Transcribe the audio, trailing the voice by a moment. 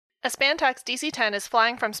A Spantax DC-10 is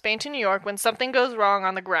flying from Spain to New York when something goes wrong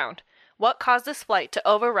on the ground. What caused this flight to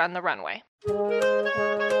overrun the runway?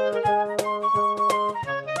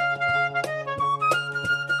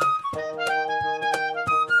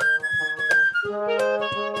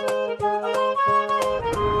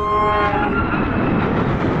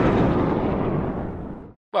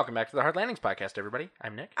 Welcome back to the Hard Landings Podcast, everybody.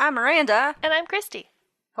 I'm Nick. I'm Miranda. And I'm Christy.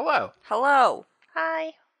 Hello. Hello.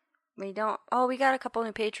 Hi. We got a couple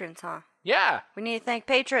new patrons, huh? Yeah. We need to thank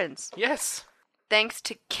patrons. Yes. Thanks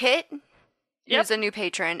to Kit, who's a new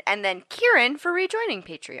patron, and then Kieran for rejoining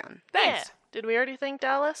Patreon. Thanks. Yeah. Did we already thank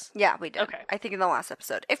Dallas? Yeah, we did. Okay. I think in the last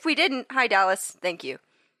episode. If we didn't, hi Dallas, thank you.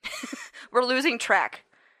 We're losing track.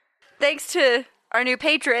 Thanks to our new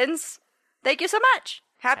patrons. Thank you so much.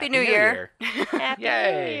 Happy New Year. Happy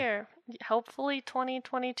Yay. New Year. Hopefully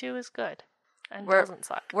 2022 is good and We're- doesn't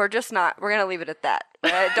suck. We're just not. We're going to leave it at that.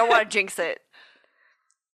 I don't want to jinx it.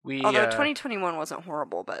 Although 2021 wasn't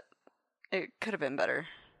horrible, but it could have been better.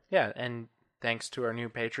 Yeah, and thanks to our new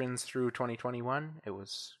patrons through 2021. It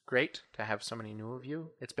was great to have so many new of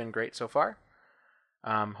you. It's been great so far.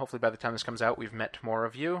 Hopefully by the time this comes out, we've met more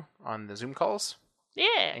of you on the Zoom calls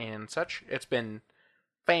Yeah. and such. It's been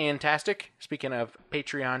fantastic. Speaking of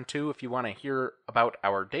Patreon too, if you want to hear about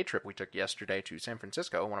our day trip we took yesterday to San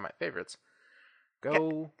Francisco, one of my favorites, go be a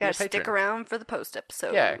Gotta patron. stick around for the post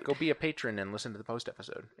episode. Yeah, go be a patron and listen to the post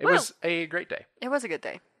episode. It Woo! was a great day. It was a good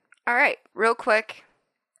day. All right, real quick.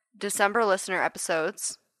 December listener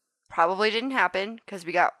episodes probably didn't happen because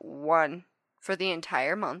we got one for the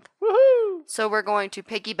entire month. Woohoo! So we're going to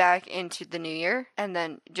piggyback into the new year and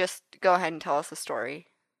then just go ahead and tell us a story.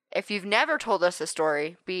 If you've never told us a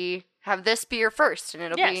story, have this be your first, and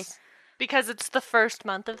it'll Yes. Because it's the first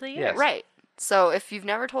month of the year. Yes. be right. So if you've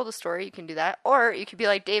never told a story, you can do that, or you could be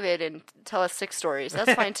like David and tell us 6 stories.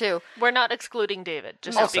 That's fine too. We're not excluding David,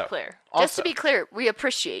 just to Also- be clear. Just to be clear, we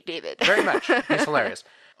appreciate David. Very much. He's hilarious.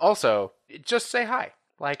 Also, just say hi.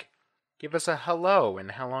 Like, give us a hello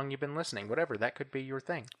and how long you've been listening. Whatever. That could be your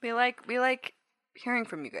thing. We like hearing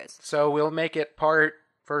from you guys. So we'll make it part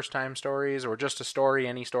first-time stories or just a story,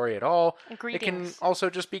 any story at all. Greetings. It can also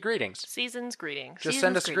just be greetings. Season's greetings. Just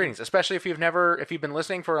send us greetings, especially if you've been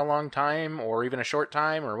listening for a long time or even a short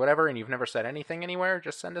time or whatever and you've never said anything anywhere,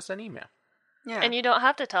 just send us an email. Yeah. And you don't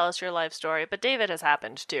have to tell us your life story, but David has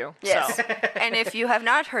happened to. Yes. So. And if you have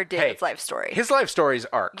not heard David's life story, His life stories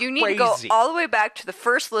are you need crazy. to go all the way back to the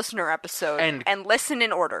first listener episode and listen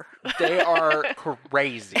in order. They are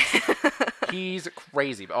crazy. He's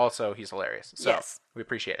crazy, but also he's hilarious. So Yes. we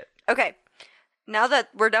appreciate it. Okay. Now that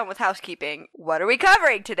we're done with housekeeping, what are we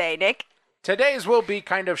covering today, Nick? Today's will be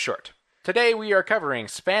kind of short. Today we are covering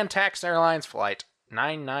Spantax Airlines Flight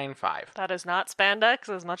 995. That is not spandex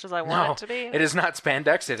as much as I want it to be. It is not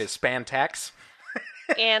spandex, it is Spantax.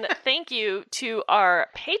 And thank you to our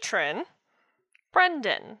patron,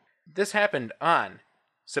 Brendan. This happened on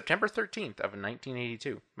September 13th of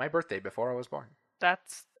 1982, my birthday before I was born.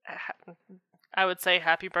 That's, I would say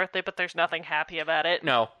happy birthday, but there's nothing happy about it.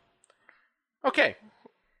 No. Okay.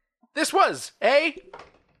 This was a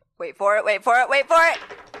Wait for it.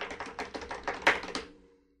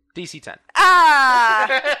 DC-10.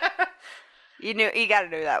 Ah! You gotta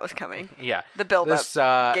know that was coming. Yeah. The build-up This,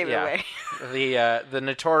 gave it away. the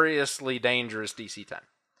notoriously dangerous DC-10.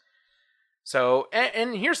 So,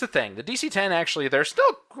 and here's the thing. The DC-10 actually, there's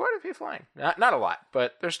still quite a few flying. Not a lot,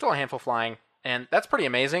 but there's still a handful flying. And that's pretty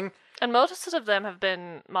amazing. And most of them have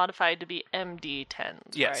been modified to be MD-10s,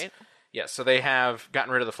 Yes. right? Yes, so they have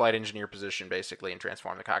gotten rid of the flight engineer position, basically, and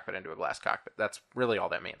transformed the cockpit into a glass cockpit. That's really all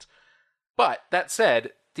that means. But, that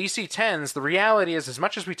said, DC-10s, the reality is, as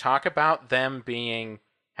much as we talk about them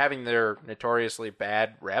having their notoriously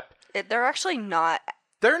bad rep, They're actually not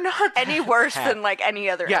they're not any worse than like any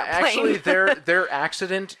other Yeah, airplane. actually, their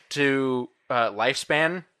accident to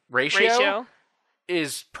lifespan ratio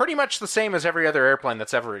is pretty much the same as every other airplane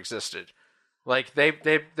that's ever existed. Like,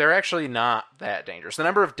 they're actually not that dangerous. The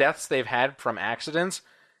number of deaths they've had from accidents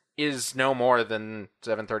is no more than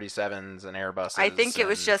 737s and Airbuses. I think it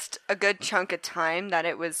was just a good chunk of time that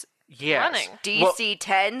it was running.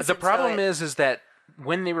 DC-10s. The problem is that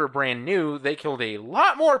when they were brand new, they killed a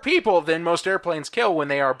lot more people than most airplanes kill when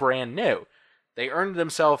they are brand new. They earned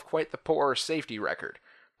themselves quite the poor safety record.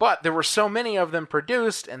 But there were so many of them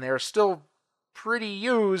produced, and they're still pretty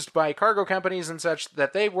used by cargo companies and such,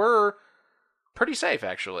 that they were pretty safe,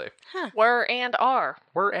 actually. Were and are.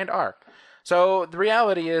 Were and are. So the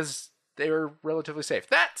reality is they were relatively safe.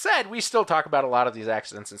 That said, we still talk about a lot of these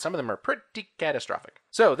accidents, and some of them are pretty catastrophic.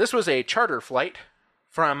 So this was a charter flight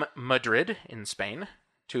from Madrid in Spain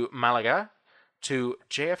to Malaga to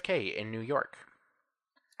JFK in New York.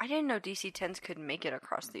 I didn't know DC-10s could make it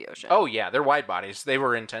across the ocean. Oh, yeah, they're wide bodies. They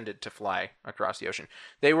were intended to fly across the ocean.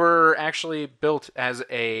 They were actually built as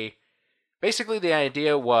a... Basically, the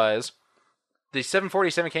idea was the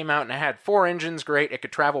 747 came out and it had 4 engines, great. It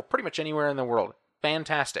could travel pretty much anywhere in the world.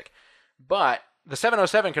 Fantastic. But the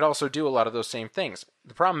 707 could also do a lot of those same things.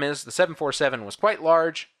 The problem is the 747 was quite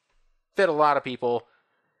large, fit a lot of people.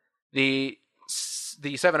 The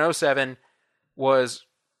 707 was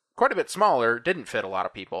quite a bit smaller, didn't fit a lot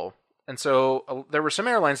of people. And so there were some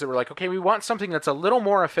airlines that were like, okay, we want something that's a little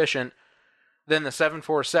more efficient than the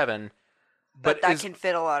 747, but that can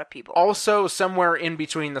fit a lot of people. Also somewhere in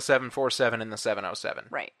between the 747 and the 707.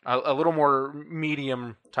 Right. A little more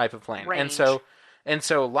medium type of plane. Range. And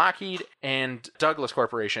so Lockheed and Douglas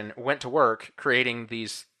Corporation went to work creating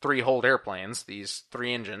these 3-hulled airplanes, these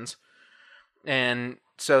 3 engines. And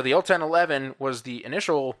so the L-1011 was the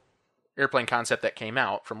initial airplane concept that came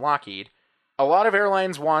out from Lockheed. A lot of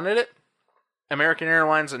airlines wanted it. American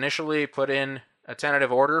Airlines initially put in a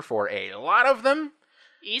tentative order for a lot of them.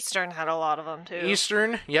 Eastern had a lot of them, too.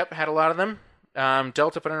 Eastern, yep, had a lot of them.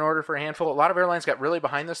 Delta put in an order for a handful. A lot of airlines got really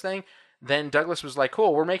behind this thing. Then Douglas was like,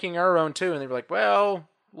 cool, we're making our own too. And they were like, well,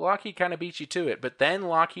 Lockheed kind of beat you to it. But then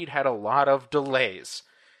Lockheed had a lot of delays.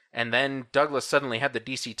 And then Douglas suddenly had the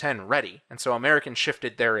DC-10 ready. And so American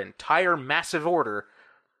shifted their entire massive order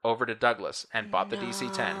over to Douglas and bought the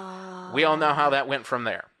DC-10. We all know how that went from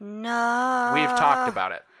there. No. We've talked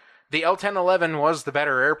about it. The L-1011 was the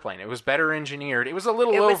better airplane. It was better engineered. It was a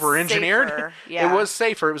little over-engineered. Yeah. It was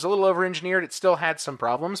safer. It was a little over-engineered. It still had some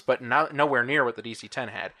problems, but nowhere near what the DC-10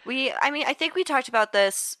 had. I think we talked about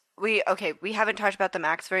this. We haven't talked about the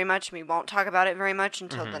MAX very much. We won't talk about it very much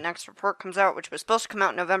until the next report comes out, which was supposed to come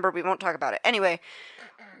out in November. We won't talk about it. Anyway,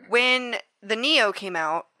 when the Neo came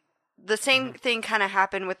out, the same thing kind of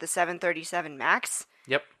happened with the 737 MAX.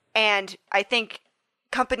 Yep. And I think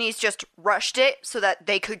companies just rushed it so that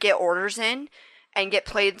they could get orders in and get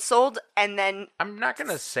planes sold, and then I'm not going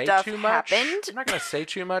to say too much. Happened. I'm not going to say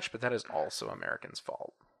too much, but that is also American's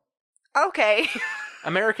fault. Okay.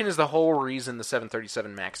 American is the whole reason the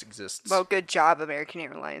 737 MAX exists. Well, good job, American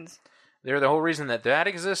Airlines. They're the whole reason that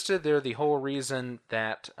existed. They're the whole reason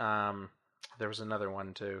that there was another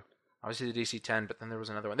one too. Obviously the DC-10, but then there was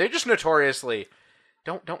another one. They're just notoriously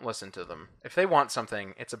don't listen to them. If they want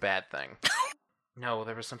something, it's a bad thing. No,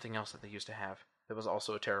 there was something else that they used to have. That was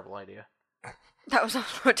also a terrible idea. That was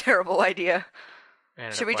also a terrible idea.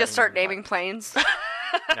 Should we just start naming planes?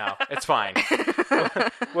 No, it's fine.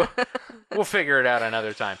 We'll figure it out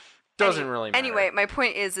another time. Doesn't really matter. Anyway, my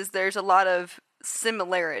point is there's a lot of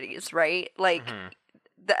similarities, right? Like,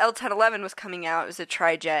 the L-1011 was coming out as a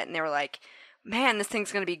tri-jet, and they were like, man, this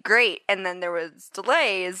thing's going to be great. And then there was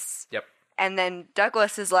delays. Yep. And then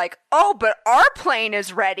Douglas is like, oh, but our plane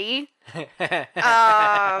is ready.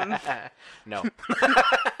 No.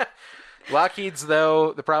 Lockheed's,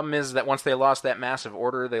 though, the problem is that once they lost that massive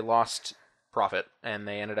order, they lost profit, and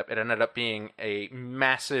it ended up being a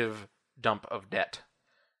massive dump of debt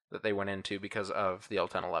that they went into because of the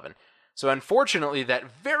L-1011. So unfortunately,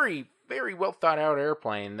 that very, very well thought out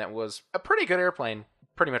airplane that was a pretty good airplane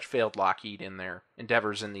pretty much failed Lockheed in their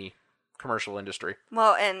endeavors in the commercial industry.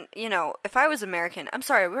 Well, and, if I was American, I'm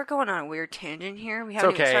sorry, we're going on a weird tangent here. We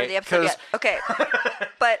haven't even started the episode yet. Okay.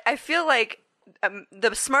 But I feel like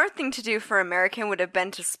the smart thing to do for American would have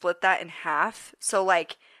been to split that in half. So,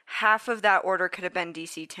 like, half of that order could have been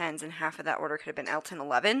DC-10s and half of that order could have been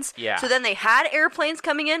L-1011s. Yeah. So then they had airplanes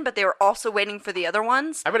coming in, but they were also waiting for the other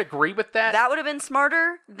ones. I would agree with that. That would have been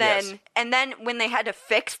smarter than... Yes. And then when they had to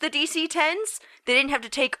fix the DC-10s, they didn't have to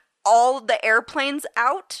take all the airplanes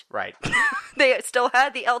out. Right. They still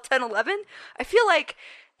had the L-1011. I feel like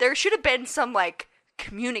there should have been some, like,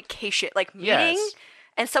 communication, like, meeting. Yes.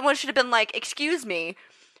 And someone should have been like, excuse me,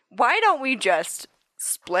 why don't we just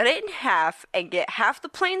split it in half and get half the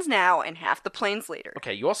planes now and half the planes later?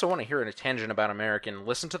 Okay, you also want to hear a tangent about American,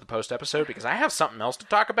 listen to the post episode, because I have something else to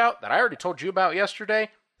talk about that I already told you about yesterday.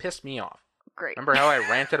 Pissed me off. Great. Remember how I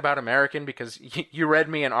ranted about American because you read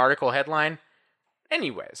me an article headline?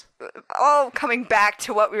 Anyways. All coming back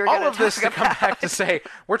to what we were going to talk about. All of this to come back to say,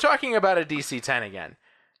 we're talking about a DC-10 again.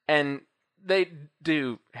 And they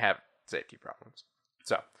do have safety problems.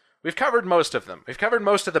 So, we've covered most of them. We've covered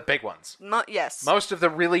most of the big ones. Yes. Most of the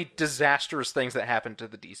really disastrous things that happened to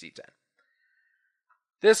the DC-10.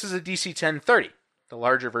 This is a DC-10-30, the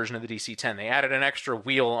larger version of the DC-10. They added an extra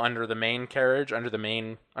wheel under the main carriage, under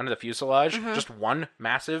the fuselage. Just one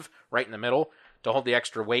massive right in the middle to hold the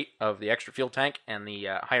extra weight of the extra fuel tank and the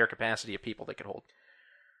higher capacity of people they could hold.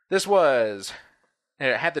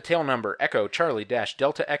 It had the tail number Echo Charlie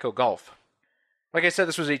Delta Echo Golf. Like I said,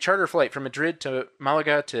 this was a charter flight from Madrid to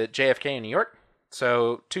Malaga to JFK in New York.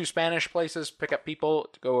 So 2 Spanish places pick up people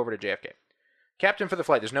to go over to JFK. Captain for the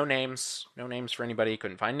flight, there's no names. No names for anybody.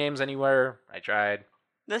 Couldn't find names anywhere. I tried.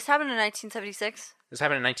 This happened in 1976? This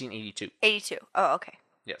happened in 1982. 82. Oh, okay.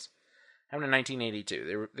 Yes. Happened in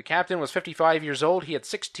 1982. The captain was 55 years old. He had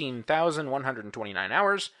 16,129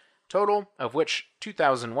 hours total, of which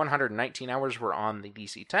 2,119 hours were on the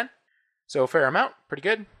DC-10. So a fair amount. Pretty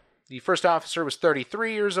good. The first officer was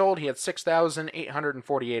 33 years old. He had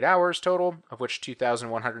 6,848 hours total, of which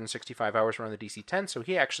 2,165 hours were on the DC-10. So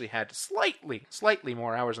he actually had slightly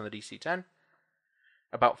more hours on the DC-10.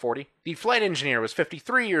 About 40. The flight engineer was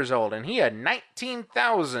 53 years old, and he had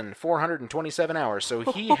 19,427 hours. So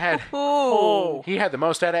he had he had the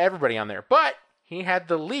most out of everybody on there. But he had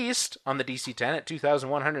the least on the DC-10 at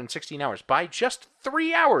 2,116 hours, by just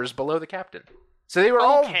 3 hours below the captain. So they were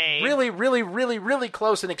all really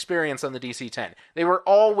close in experience on the DC-10. They were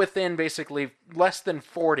all within basically less than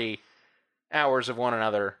 40 hours of one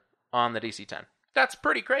another on the DC-10. That's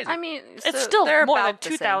pretty crazy. I mean, it's still more than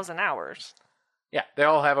 2,000 hours. Yeah, they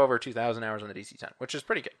all have over 2,000 hours on the DC-10, which is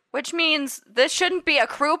pretty good. Which means this shouldn't be a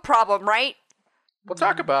crew problem, right? We'll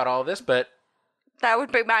talk about all this, but... That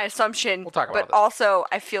would be my assumption. We'll talk about but also,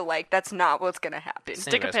 I feel like that's not what's going to happen.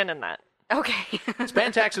 Stick a pin in that. Okay.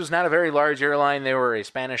 Spantax was not a very large airline. They were a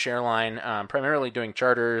Spanish airline, primarily doing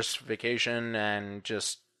charters, vacation, and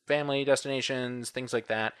just family destinations, things like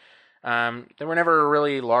that. They were never a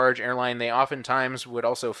really large airline. They oftentimes would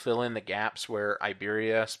also fill in the gaps where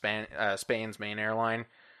Iberia, Spain's main airline.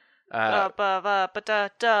 Flag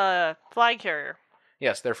carrier.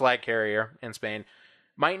 Yes, their flag carrier in Spain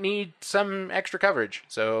might need some extra coverage,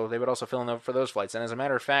 so they would also fill in for those flights. And as a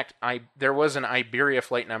matter of fact, there was an Iberia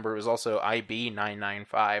flight number. It was also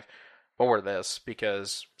IB995 for this,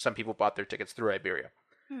 because some people bought their tickets through Iberia.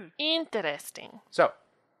 Interesting. So,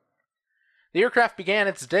 the aircraft began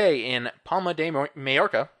its day in Palma de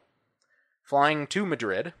Mallorca, flying to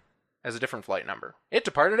Madrid as a different flight number. It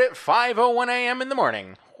departed at 5:01 a.m. in the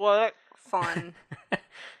morning. What? Fun.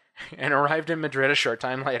 And arrived in Madrid a short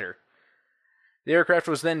time later. The aircraft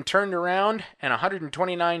was then turned around, and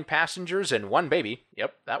 129 passengers and 1 baby.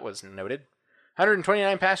 Yep, that was noted.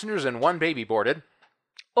 129 passengers and 1 baby boarded.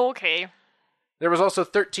 Okay. There was also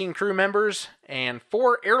 13 crew members and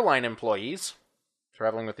 4 airline employees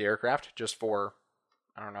traveling with the aircraft. Just 4,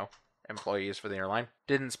 employees for the airline.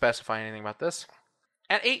 Didn't specify anything about this.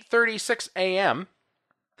 At 8:36 a.m.,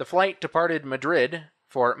 the flight departed Madrid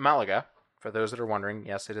for Malaga. For those that are wondering,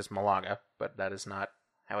 yes, it is Malaga, but that is not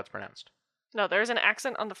how it's pronounced. No, there's an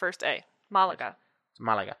accent on the first A. Malaga. It's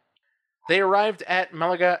Malaga. They arrived at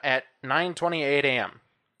Malaga at 9:28 a.m.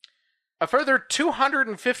 A further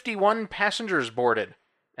 251 passengers boarded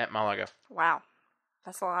at Malaga. Wow.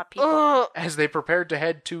 That's a lot of people. As they prepared to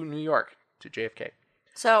head to New York, to JFK.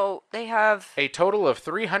 So they have... A total of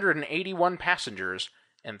 381 passengers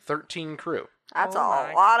and 13 crew. That's a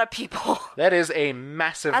lot of people. That is a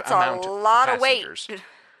massive amount of passengers. That's a lot of weight.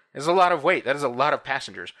 It's a lot of weight. That is a lot of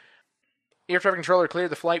passengers. Air traffic controller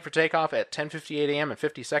cleared the flight for takeoff at 10:58 a.m. and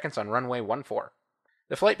 50 seconds on runway 14.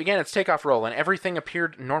 The flight began its takeoff roll, and everything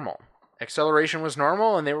appeared normal. Acceleration was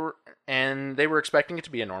normal, and they were expecting it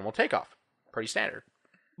to be a normal takeoff. Pretty standard.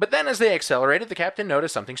 But then as they accelerated, the captain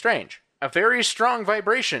noticed something strange. A very strong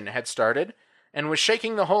vibration had started and was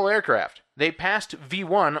shaking the whole aircraft. They passed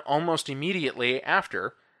V1 almost immediately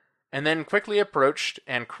after, and then quickly approached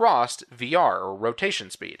and crossed VR, or rotation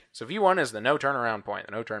speed. So V1 is the no turnaround point,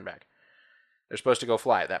 the no turn back. They're supposed to go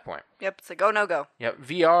fly at that point. Yep, it's a go, no go. Yep,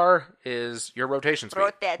 VR is your rotation speed,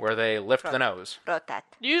 Rotate. where they lift the nose. Rotate.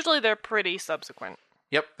 Usually they're pretty subsequent.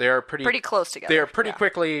 Yep, they are pretty close together. They are pretty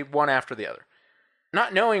quickly one after the other.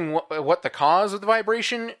 Not knowing what the cause of the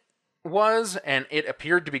vibration was, and it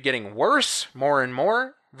appeared to be getting worse more and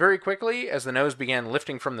more very quickly as the nose began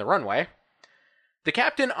lifting from the runway, the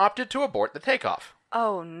captain opted to abort the takeoff.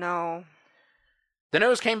 Oh, no. The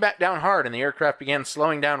nose came back down hard, and the aircraft began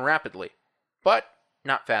slowing down rapidly, but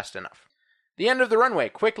not fast enough. The end of the runway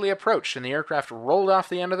quickly approached, and the aircraft rolled off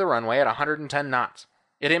the end of the runway at 110 knots.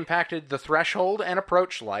 It impacted the threshold and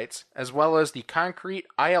approach lights, as well as the concrete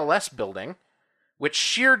ILS building, which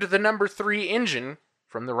sheared the number 3 engine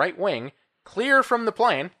from the right wing clear from the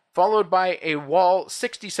plane, followed by a wall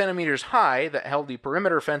 60 centimeters high that held the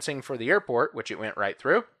perimeter fencing for the airport, which it went right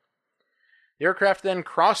through. The aircraft then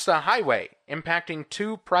crossed a highway, impacting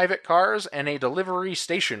 2 private cars and a delivery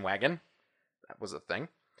station wagon. That was a thing.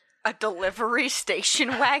 A delivery station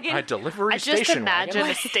wagon? A delivery I station just imagine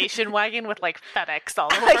wagon? a station wagon with like FedEx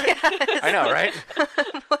all over it. Yes. I know, right?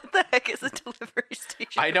 What the heck is a delivery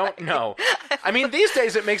station I don't wagon? know. I mean, these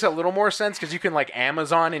days it makes a little more sense because you can like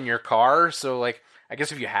Amazon in your car. So like, I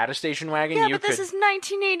guess if you had a station wagon, Yeah, you but could. this is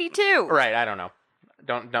 1982. Right. I don't know.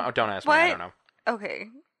 Don't ask me. I don't know. Okay.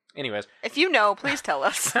 Anyways, If you know, please tell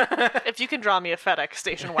us. If you can draw me a FedEx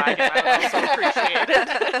station wagon, I would also appreciate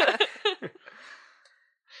it.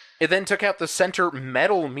 it then took out the center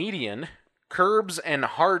metal median, curbs, and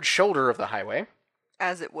hard shoulder of the highway.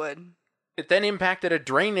 As it would. It then impacted a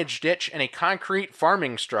drainage ditch and a concrete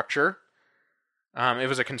farming structure. It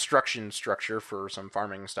was a construction structure for some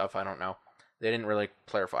farming stuff. I don't know. They didn't really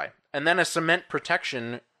clarify. And then a cement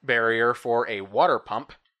protection barrier for a water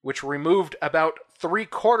pump, which removed about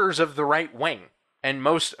 3/4 of the right wing and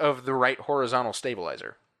most of the right horizontal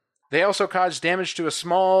stabilizer. They also caused damage to a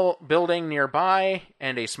small building nearby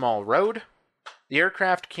and a small road. The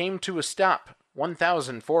aircraft came to a stop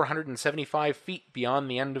 1,475 feet beyond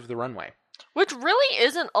the end of the runway. Which really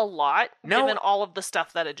isn't a lot, given all of the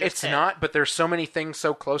stuff that it just It's hit. not, but there's so many things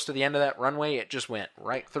so close to the end of that runway, it just went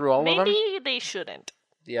right through all of them. Maybe they shouldn't.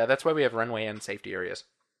 Yeah, that's why we have runway and safety areas.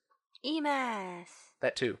 EMAS.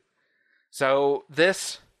 That too. So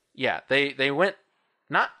this, yeah, they went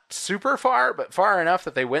not super far, but far enough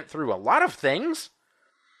that they went through a lot of things.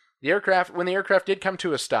 When the aircraft did come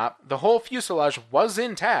to a stop, the whole fuselage was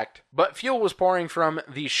intact, but fuel was pouring from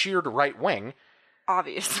the sheared right wing.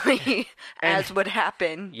 Obviously, as would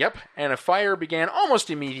happen. Yep, and a fire began almost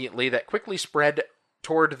immediately that quickly spread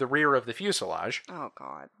toward the rear of the fuselage. Oh,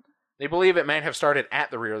 God. They believe it might have started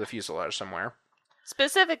at the rear of the fuselage somewhere.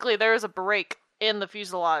 Specifically, there is a break in the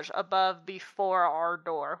fuselage above the 4R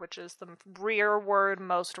door, which is the rearward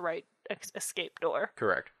most right escape door.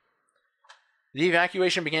 Correct. The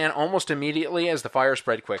evacuation began almost immediately as the fire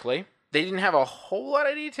spread quickly. They didn't have a whole lot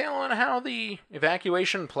of detail on how the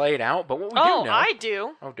evacuation played out, but what we do know... I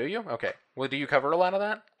do. Oh, do you? Okay. Well, do you cover a lot of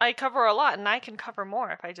that? I cover a lot, and I can cover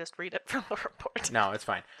more if I just read it from the report. No, it's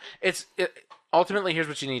fine. Ultimately, here's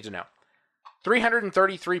what you need to know.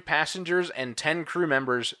 333 passengers and 10 crew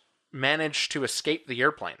members managed to escape the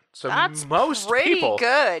airplane. So That's most pretty people,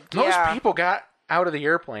 good. Most people got out of the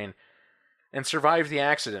airplane and survived the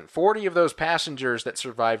accident. 40 of those passengers that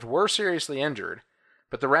survived were seriously injured,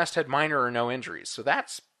 but the rest had minor or no injuries. So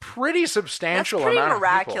that's pretty substantial That's pretty amount of people.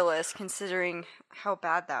 miraculous considering how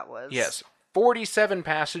bad that was. Yes. 47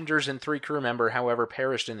 passengers and 3 crew members, however,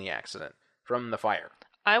 perished in the accident from the fire.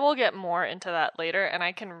 I will get more into that later, and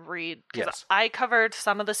I can read, because Yes. I covered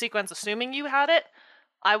some of the sequence assuming you had it.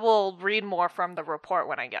 I will read more from the report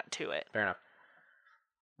when I get to it. Fair enough.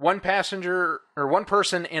 One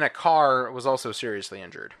person in a car was also seriously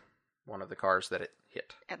injured. One of the cars that it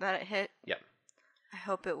hit. And that it hit? Yep. I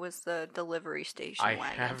hope it was the delivery station I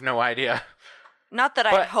wagon. have no idea. Not that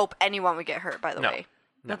I But- hope anyone would get hurt, by the No. way.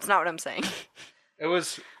 No. That's not what I'm saying. It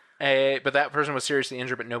was but that person was seriously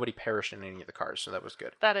injured, but nobody perished in any of the cars, so that was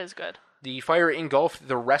good. That is good. The fire engulfed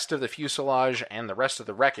the rest of the fuselage and the rest of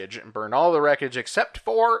the wreckage and burned all the wreckage except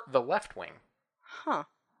for the left wing, Huh.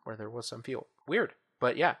 where there was some fuel. Weird.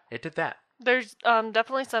 But yeah, it did that. There's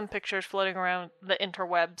definitely some pictures floating around the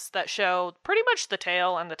interwebs that show pretty much the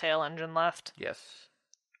tail and the tail engine left. Yes.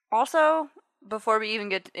 Also, before we even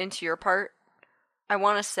get into your part, I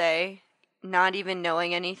want to say, not even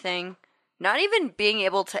knowing anything, not even being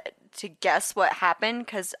able to guess what happened,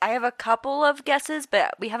 because I have a couple of guesses,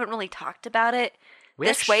 but we haven't really talked about it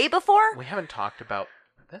this way before. We haven't talked about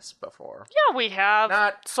this before. Yeah, we have.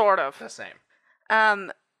 Not sort of. the same.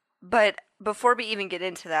 But before we even get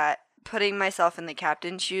into that, putting myself in the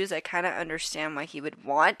captain's shoes, I kind of understand why he would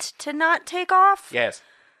want to not take off. Yes.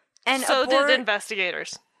 And So abort, did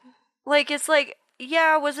investigators. like, it's like,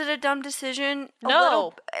 yeah, was it a dumb decision?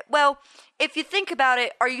 No. Well, if you think about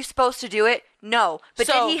it, are you supposed to do it? No. But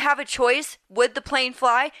So- did he have a choice? Would the plane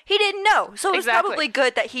fly? He didn't know. So it was Exactly. probably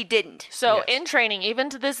good that he didn't. So Yes. in training,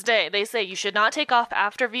 even to this day, they say you should not take off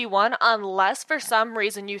after V1 unless for some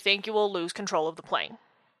reason you think you will lose control of the plane.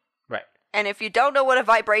 Right. And if you don't know what a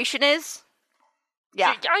vibration is,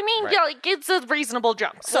 yeah. I mean, Right. yeah, like, it's a reasonable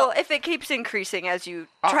jump. So So if it keeps increasing as you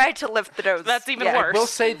try to lift the nose, That's even yeah. worse. I will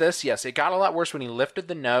say this, yes, it got a lot worse when he lifted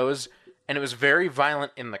the nose, and it was very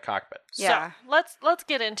violent in the cockpit. Yeah. So let's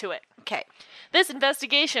get into it. Okay. This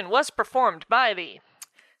investigation was performed by the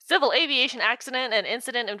Civil Aviation Accident and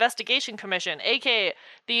Incident Investigation Commission, aka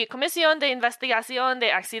the Comisión de Investigación de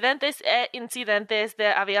Accidentes e Incidentes de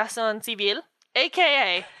Aviación Civil,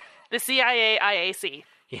 aka the CIA-IAC,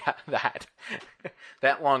 Yeah, that.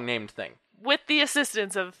 That long-named thing. with the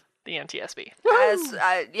assistance of the NTSB.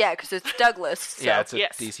 Because it's Douglas. So. Yeah, it's a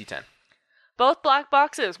DC-10. Both black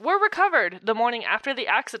boxes were recovered the morning after the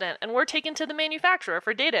accident and were taken to the manufacturer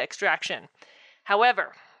for data extraction.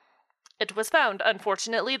 However, it was found,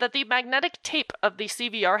 unfortunately, that the magnetic tape of the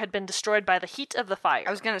CVR had been destroyed by the heat of the fire.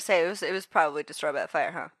 I was going to say, it was probably destroyed by the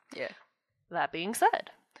fire, huh? Yeah. That being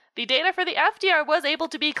said, the data for the FDR was able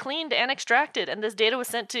to be cleaned and extracted, and this data was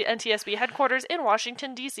sent to NTSB headquarters in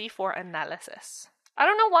Washington, D.C. for analysis. I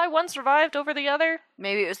don't know why one survived over the other.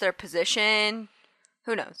 Maybe it was their position.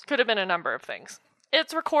 Who knows? Could have been a number of things.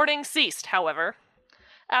 Its recording ceased, however,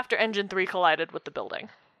 after Engine 3 collided with the building.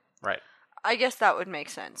 Right. I guess that would make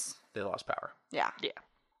sense. They lost power. Yeah. Yeah.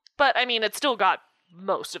 But, I mean, it still got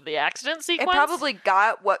most of the accident sequence. It probably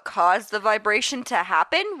got what caused the vibration to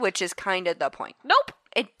happen, which is kind of the point. Nope.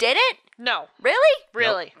 It didn't? No. Really?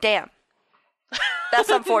 Really. Nope. Damn. That's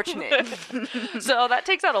unfortunate. So that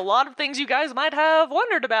takes out a lot of things you guys might have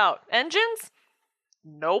wondered about. Engines?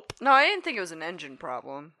 Nope. No, I didn't think it was an engine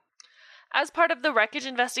problem. As part of the wreckage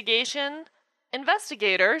investigation,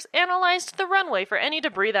 investigators analyzed the runway for any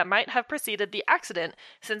debris that might have preceded the accident,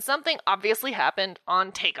 since something obviously happened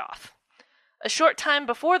on takeoff. A short time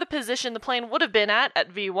before the position the plane would have been at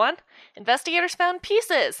V1, investigators found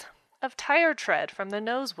pieces of tire tread from the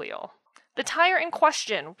nose wheel. The tire in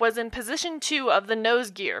question was in position 2 of the nose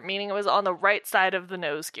gear, meaning it was on the right side of the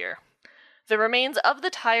nose gear. The remains of the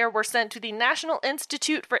tire were sent to the National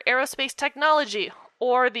Institute for Aerospace Technology,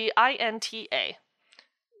 or the INTA.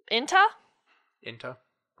 INTA? INTA,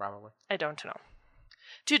 probably. I don't know.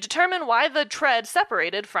 To determine why the tread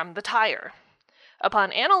separated from the tire.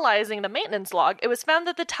 Upon analyzing the maintenance log, it was found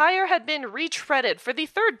that the tire had been retreaded for the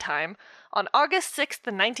third time on August 6th,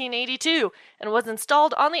 1982, and was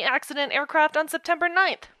installed on the accident aircraft on September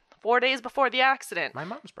 9th, 4 days before the accident. My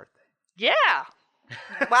mom's birthday. Yeah!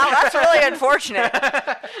 Wow, that's really unfortunate.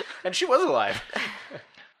 And she was alive.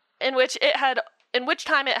 in which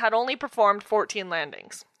time it had only performed 14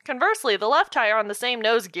 landings. Conversely, the left tire on the same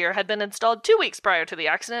nose gear had been installed 2 weeks prior to the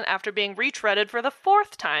accident after being retreaded for the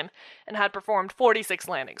 4th time and had performed 46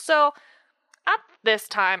 landings. So, at this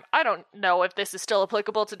time, I don't know if this is still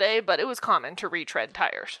applicable today, but it was common to retread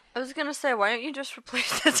tires. I was going to say, why don't you just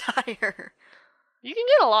replace the tire? You can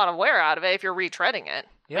get a lot of wear out of it if you're retreading it.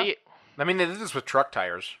 Yeah. I mean, they did this with truck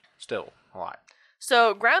tires, still, a lot.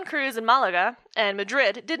 So, ground crews in Malaga and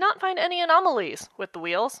Madrid did not find any anomalies with the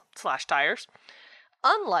wheels/tires.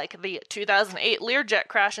 Unlike the 2008 Learjet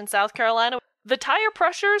crash in South Carolina, the tire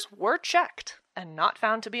pressures were checked and not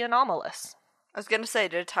found to be anomalous. I was going to say,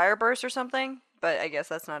 did a tire burst or something? But I guess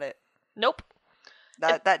that's not it. Nope.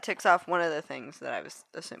 That ticks off one of the things that I was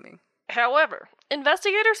assuming. However,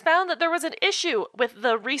 investigators found that there was an issue with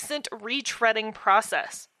the recent retreading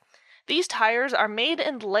process. These tires are made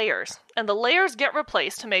in layers, and the layers get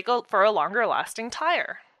replaced to make for a longer-lasting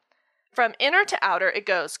tire. From inner to outer, it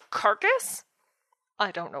goes carcass. I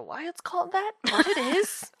don't know why it's called that, but it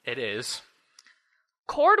is. It is.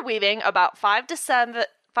 Cord weaving about 5 to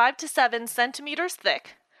 7 centimeters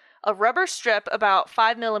thick. A rubber strip about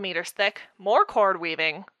 5 millimeters thick. More cord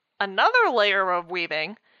weaving. Another layer of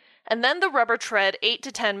weaving. And then the rubber tread 8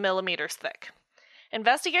 to 10 millimeters thick.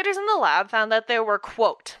 Investigators in the lab found that there were,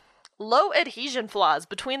 quote, low adhesion flaws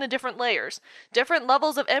between the different layers, different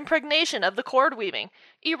levels of impregnation of the cord weaving,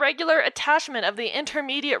 irregular attachment of the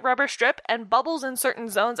intermediate rubber strip, and bubbles in certain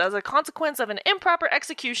zones as a consequence of an improper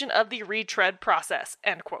execution of the retread process,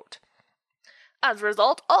 end quote. As a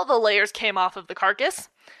result, all the layers came off of the carcass.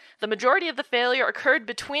 The majority of the failure occurred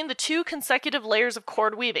between the 2 consecutive layers of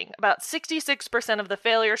cord weaving, about 66% of the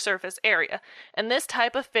failure surface area, and this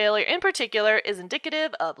type of failure in particular is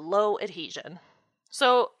indicative of low adhesion.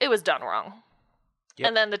 So, it was done wrong. Yep.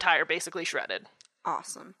 And then the tire basically shredded.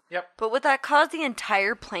 Awesome. Yep. But would that cause the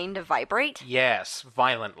entire plane to vibrate? Yes,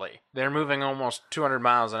 violently. They're moving almost 200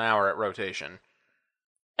 miles an hour at rotation.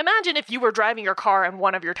 Imagine if you were driving your car and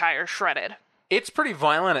one of your tires shredded. It's pretty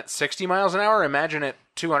violent at 60 miles an hour. Imagine at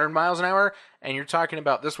 200 miles an hour. And you're talking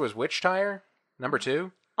about, this was which tire? Number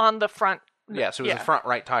 2? On the front. Yeah, so it was the front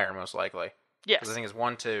right tire, most likely. Yes. I think it's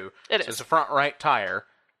 1, 2. It is. It's the front right tire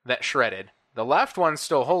that shredded. The left one's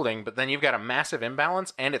still holding, but then you've got a massive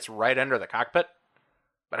imbalance, and it's right under the cockpit.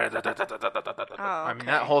 I mean,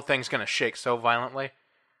 that whole thing's going to shake so violently.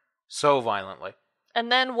 So violently.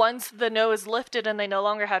 And then once the nose lifted and they no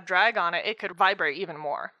longer had drag on it, it could vibrate even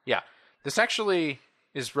more. Yeah. This actually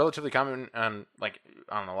is relatively common on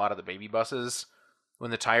a lot of the baby buses.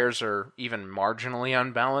 When the tires are even marginally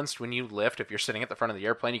unbalanced, when you lift, if you're sitting at the front of the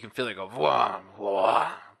airplane, you can feel it go, wah,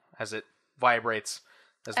 wah, as it vibrates.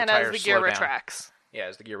 As the gear retracts. Yeah,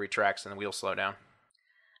 as the gear retracts and the wheels slow down.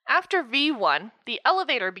 After V1, the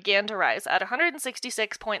elevator began to rise at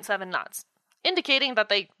 166.7 knots, indicating that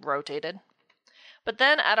they rotated. But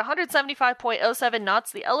then at 175.07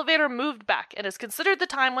 knots, the elevator moved back and is considered the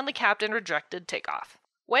time when the captain rejected takeoff.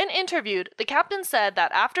 When interviewed, the captain said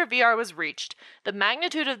that after VR was reached, the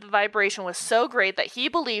magnitude of the vibration was so great that he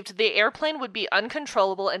believed the airplane would be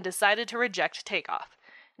uncontrollable and decided to reject takeoff.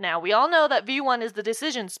 Now, we all know that V1 is the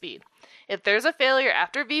decision speed. If there's a failure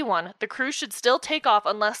after V1, the crew should still take off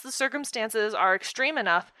unless the circumstances are extreme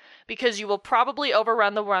enough, because you will probably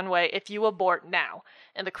overrun the runway if you abort now.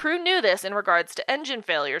 And the crew knew this in regards to engine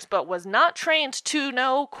failures, but was not trained to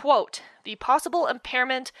know, quote, the possible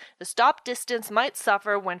impairment the stop distance might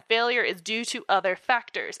suffer when failure is due to other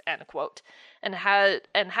factors, end quote, and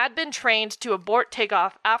had been trained to abort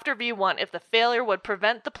takeoff after V1 if the failure would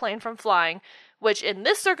prevent the plane from flying, which in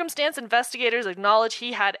this circumstance investigators acknowledge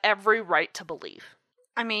he had every right to believe.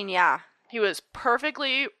 I mean, yeah. He was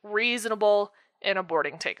perfectly reasonable in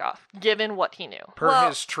aborting takeoff, given what he knew. Per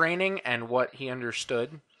his training and what he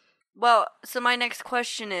understood. Well, so my next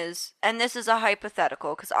question is, and this is a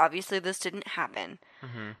hypothetical, because obviously this didn't happen,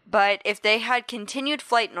 but if they had continued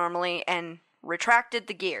flight normally and retracted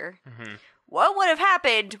the gear, what would have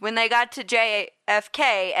happened when they got to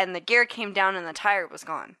JFK and the gear came down and the tire was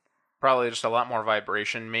gone? Probably just a lot more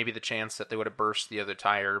vibration. Maybe the chance that they would have burst the other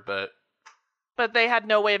tire, but they had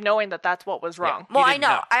no way of knowing that that's what was wrong. Yeah, well, I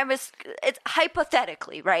know. It's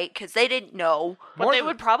hypothetically, right? Because they didn't know. What they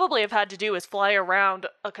would probably have had to do is fly around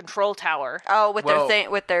a control tower. Oh,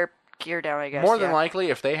 with their gear down, I guess. More than likely,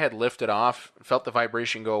 if they had lifted off, felt the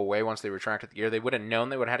vibration go away once they retracted the gear, they would have known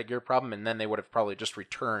they would have had a gear problem, and then they would have probably just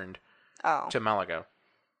returned to Malaga.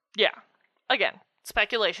 Yeah. Again,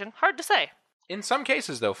 speculation. Hard to say. In some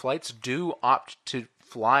cases, though, flights do opt to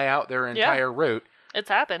fly out their entire route. It's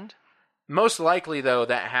happened. Most likely, though,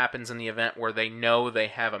 that happens in the event where they know they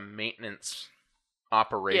have a maintenance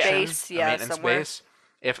operation, maintenance base.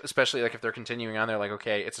 Especially like if they're continuing on, they're like,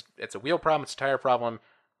 okay, it's a wheel problem, it's a tire problem.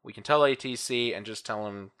 We can tell ATC and just tell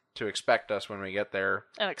them to expect us when we get there.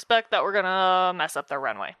 And expect that we're gonna mess up their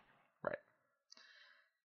runway. Right.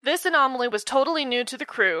 This anomaly was totally new to the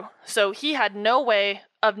crew, so he had no way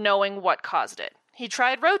of knowing what caused it. He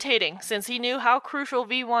tried rotating, since he knew how crucial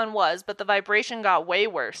V1 was, but the vibration got way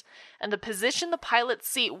worse, and the position the pilot's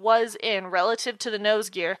seat was in relative to the nose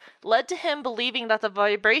gear led to him believing that the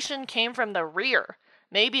vibration came from the rear,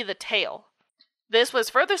 maybe the tail. This was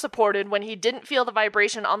further supported when he didn't feel the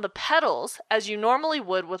vibration on the pedals, as you normally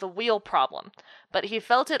would with a wheel problem, but he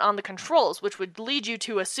felt it on the controls, which would lead you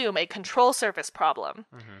to assume a control surface problem.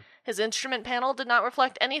 His instrument panel did not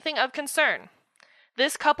reflect anything of concern.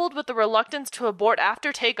 This, coupled with the reluctance to abort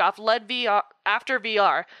after takeoff after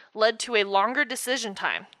VR, led to a longer decision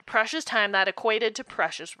time, precious time that equated to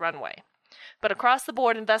precious runway. But across the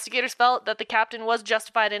board, investigators felt that the captain was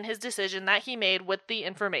justified in his decision that he made with the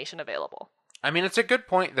information available. I mean, it's a good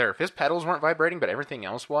point there. If his pedals weren't vibrating, but everything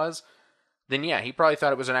else was, then yeah, he probably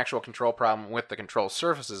thought it was an actual control problem with the control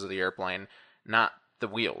surfaces of the airplane, not the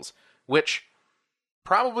wheels. Which,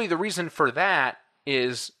 probably the reason for that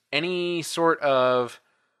is any sort of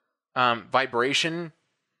vibration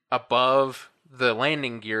above the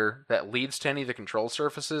landing gear that leads to any of the control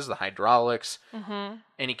surfaces, the hydraulics,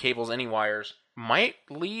 any cables, any wires, might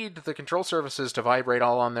lead the control surfaces to vibrate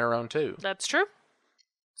all on their own too. That's true.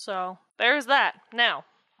 So, there's that. Now,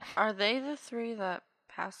 are they the three that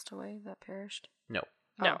passed away, that perished? No.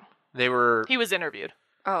 No. They were... He was interviewed.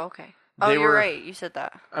 Oh, okay. You're right. You said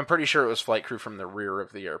that. I'm pretty sure it was flight crew from the rear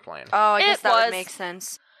of the airplane. Oh, I guess that would make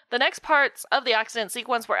sense. The next parts of the accident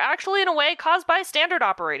sequence were actually, in a way, caused by standard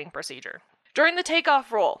operating procedure. During the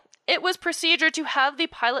takeoff roll, it was procedure to have the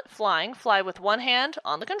pilot fly with one hand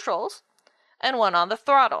on the controls and one on the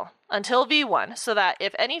throttle until V1, so that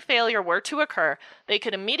if any failure were to occur, they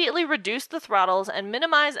could immediately reduce the throttles and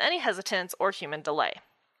minimize any hesitance or human delay.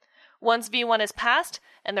 Once V1 is passed,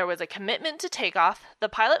 and there was a commitment to takeoff, the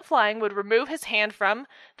pilot flying would remove his hand from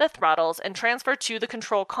the throttles and transfer to the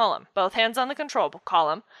control column, both hands on the control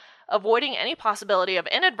column, avoiding any possibility of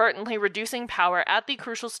inadvertently reducing power at the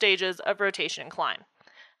crucial stages of rotation and climb.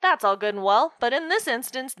 That's all good and well, but in this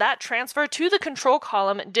instance, that transfer to the control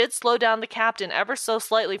column did slow down the captain ever so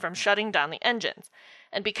slightly from shutting down the engines.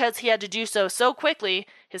 And because he had to do so quickly,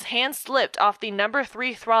 his hand slipped off the number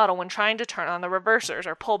 3 throttle when trying to turn on the reversers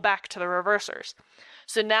or pull back to the reversers.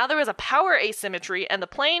 So now there was a power asymmetry and the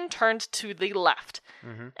plane turned to the left.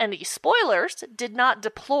 And the spoilers did not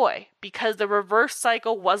deploy because the reverse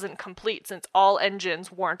cycle wasn't complete since all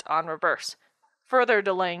engines weren't on reverse, further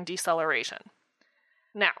delaying deceleration.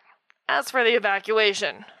 Now, as for the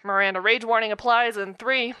evacuation, Miranda rage warning applies in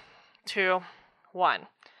 3, 2, 1.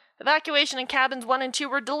 Evacuation in cabins 1 and 2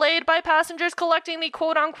 were delayed by passengers collecting the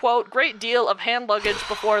quote-unquote great deal of hand luggage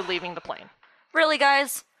before leaving the plane. Really,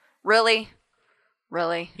 guys? Really?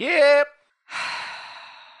 Really? Yep.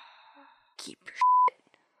 Keep your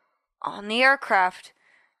shit on the aircraft.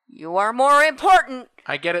 You are more important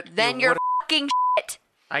I get it. than your fucking shit.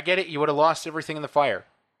 I get it. You would have lost everything in the fire.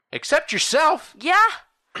 Except yourself. Yeah.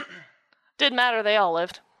 Didn't matter, they all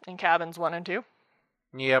lived in cabins 1 and 2.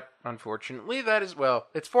 Yep, unfortunately, that is, well,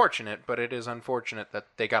 it's fortunate, but it is unfortunate that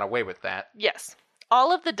they got away with that. Yes.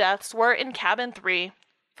 All of the deaths were in cabin 3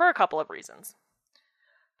 for a couple of reasons.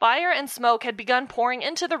 Fire and smoke had begun pouring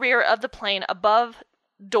into the rear of the plane above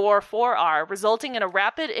door 4R, resulting in a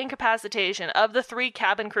rapid incapacitation of the 3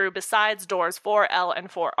 cabin crew besides doors 4L and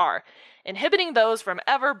 4R, inhibiting those from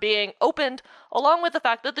ever being opened, along with the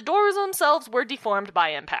fact that the doors themselves were deformed by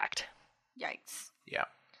impact. Yikes. Yeah.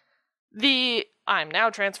 I'm now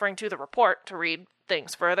transferring to the report to read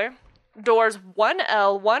things further. Doors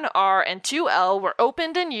 1L, 1R, and 2L were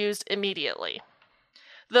opened and used immediately.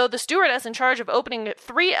 Though the stewardess in charge of opening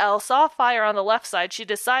 3L saw fire on the left side, she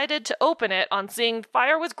decided to open it on seeing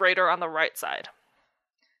fire was greater on the right side.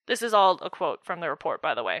 This is all a quote from the report,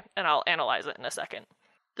 by the way, and I'll analyze it in a second.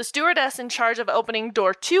 The stewardess in charge of opening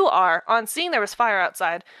door 2R, on seeing there was fire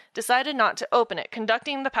outside, decided not to open it,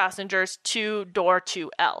 conducting the passengers to door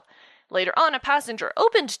 2L. Later on, a passenger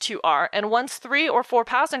opened 2R, and once 3 or 4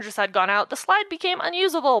 passengers had gone out, the slide became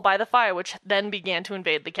unusable by the fire, which then began to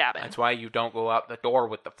invade the cabin. That's why you don't go out the door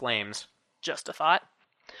with the flames. Just a thought.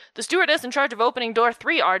 The stewardess in charge of opening door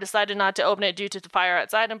 3R decided not to open it due to the fire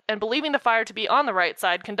outside, and believing the fire to be on the right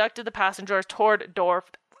side, conducted the passengers toward door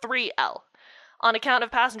 3L. On account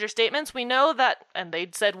of passenger statements, we know that, and they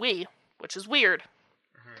said we, which is weird.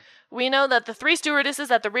 We know that the 3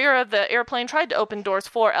 stewardesses at the rear of the airplane tried to open doors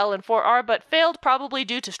 4L and 4R, but failed probably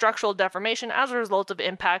due to structural deformation as a result of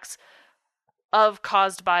impacts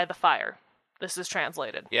caused by the fire. This is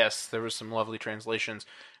translated. Yes, there was some lovely translations.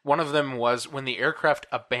 One of them was when the aircraft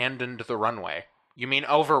abandoned the runway. You mean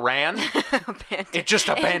overran? It just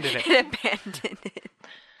abandoned it. It abandoned it.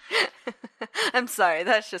 I'm sorry,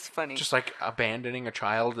 that's just funny. Just like abandoning a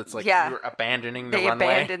child. It's like you're abandoning the runway. They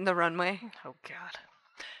abandoned the runway. Oh, God.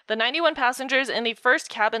 The 91 passengers in the first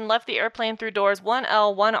cabin left the airplane through doors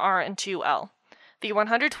 1L, 1R, and 2L. The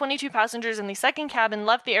 122 passengers in the second cabin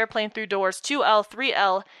left the airplane through doors 2L,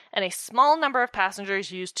 3L, and a small number of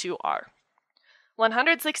passengers used 2R.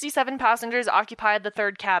 167 passengers occupied the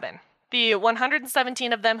third cabin. The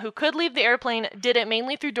 117 of them who could leave the airplane did it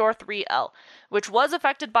mainly through door 3L, which was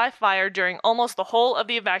affected by fire during almost the whole of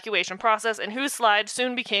the evacuation process and whose slide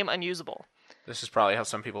soon became unusable. This is probably how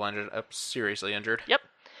some people ended up seriously injured. Yep.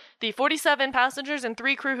 The 47 passengers and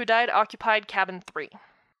 3 crew who died occupied cabin 3.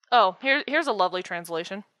 Oh, here's a lovely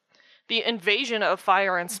translation. The invasion of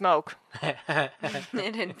fire and smoke It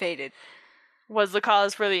invaded. was the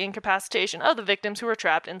cause for the incapacitation of the victims who were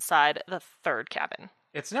trapped inside the third cabin.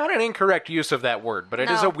 It's not an incorrect use of that word, but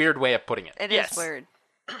it is a weird way of putting it. It is weird.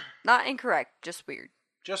 Not incorrect, just weird.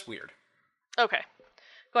 Just weird. Okay,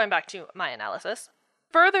 going back to my analysis.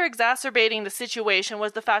 Further exacerbating the situation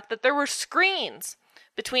was the fact that there were screens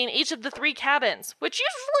between each of the 3 cabins, which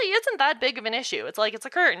usually isn't that big of an issue. It's like it's a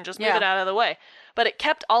curtain, just move it out of the way. But it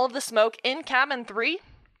kept all of the smoke in cabin 3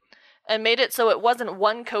 and made it so it wasn't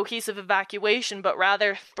one cohesive evacuation, but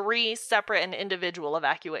rather 3 separate and individual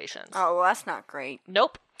evacuations. Oh, well, that's not great.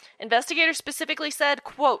 Nope. Investigators specifically said,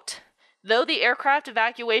 quote, though the aircraft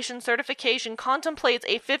evacuation certification contemplates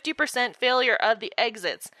a 50% failure of the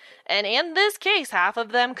exits, and in this case half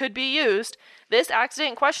of them could be used, this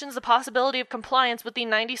accident questions the possibility of compliance with the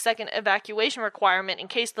 90-second evacuation requirement in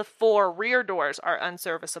case the 4 rear doors are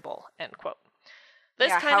unserviceable, end quote.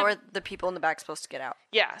 How are the people in the back supposed to get out?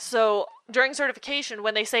 Yeah, so during certification,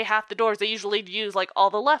 when they say half the doors, they usually use like all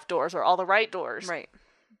the left doors or all the right doors. Right.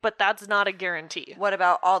 But that's not a guarantee. What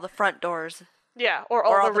about all the front doors? Yeah, or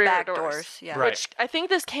all the rear back doors. Yeah. Right. Which I think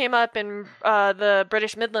this came up in the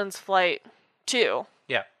British Midlands flight too.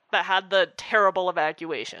 Yeah. That had the terrible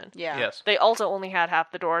evacuation. Yeah. Yes. They also only had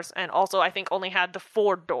half the doors, and also I think only had the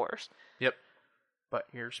 4 doors. Yep. But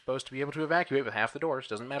you're supposed to be able to evacuate with half the doors.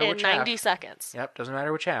 Doesn't matter in which half. 90 seconds. Yep. Doesn't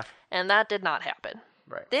matter which half. And that did not happen.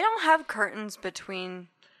 Right. They don't have curtains between.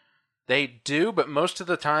 They do, but most of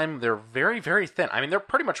the time they're very, very thin. I mean, they're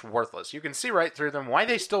pretty much worthless. You can see right through them. Why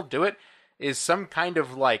they still do it is some kind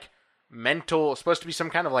of like supposed to be some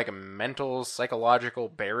kind of like a mental, psychological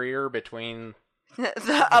barrier between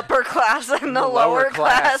the upper class and the lower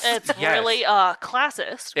class. It's really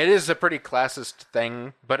classist. It is a pretty classist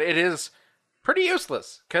thing, but it is pretty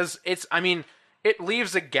useless because it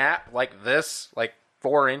leaves a gap like this, like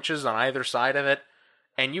 4 inches on either side of it,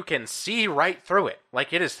 and you can see right through it.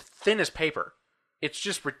 Like, it is thin as paper. It's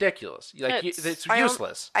just ridiculous. Like, it's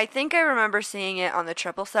useless. I think I remember seeing it on the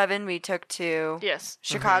 777 we took to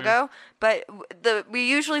Chicago, but we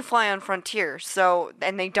usually fly on Frontier, so,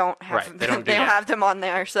 and they don't have they don't have them on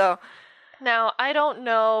there, so. Now, I don't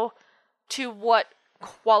know to what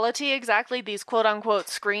quality exactly these quote-unquote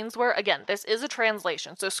screens were. Again, this is a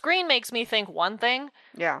translation, so screen makes me think one thing,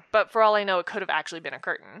 but for all I know, it could have actually been a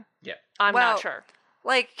curtain. Yeah. I'm not sure.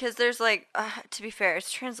 Like, because there's like, to be fair,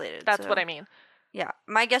 it's translated. That's what I mean. Yeah,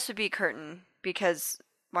 my guess would be curtain, because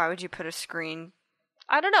why would you put a screen?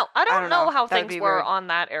 I don't know. I don't know how That'd things were weird. on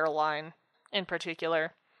that airline in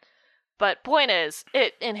particular. But point is,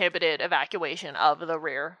 it inhibited evacuation of the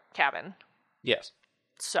rear cabin. Yes.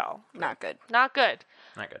 So. Not good. Not good.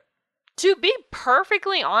 To be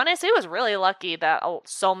perfectly honest, it was really lucky that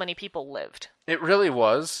so many people lived. It really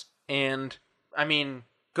was. And, I mean,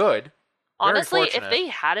 good. Honestly, if they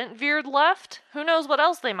hadn't veered left, who knows what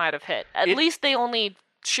else they might have hit. At least they only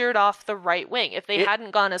sheared off the right wing. If they hadn't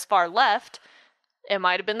gone as far left, it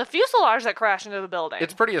might have been the fuselage that crashed into the building.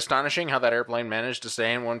 It's pretty astonishing how that airplane managed to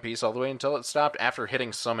stay in one piece all the way until it stopped after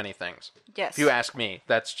hitting so many things. Yes. If you ask me,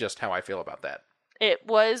 that's just how I feel about that. It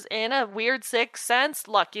was, in a weird sixth sense,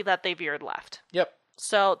 lucky that they veered left. Yep.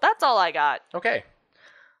 So that's all I got. Okay.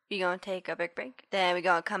 We're going to take a break. Then we're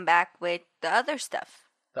going to come back with the other stuff.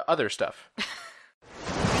 The other stuff.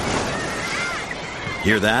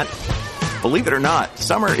 Hear that? Believe it or not,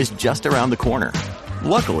 summer is just around the corner.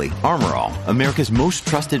 Luckily, Armor All, America's most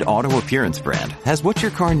trusted auto appearance brand, has what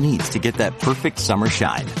your car needs to get that perfect summer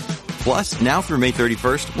shine. Plus, now through May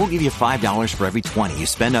 31st, we'll give you $5 for every $20 you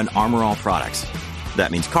spend on Armor All products.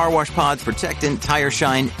 That means car wash pods, protectant, tire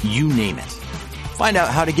shine, you name it. Find out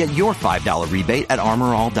how to get your $5 rebate at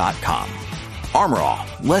armorall.com. Armor All,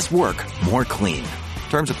 less work, more clean.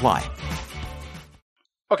 Terms apply.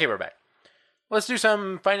 Okay, we're back. Let's do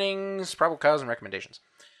some findings, probable cause, and recommendations.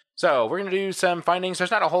 So, we're going to do some findings.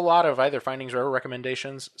 There's not a whole lot of either findings or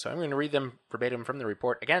recommendations, so I'm going to read them verbatim from the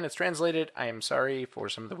report. Again, it's translated. I am sorry for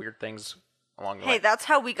some of the weird things along the way. Hey, that's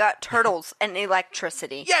how we got turtles and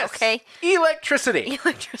electricity. Yes! Okay? Electricity!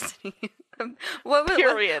 Electricity.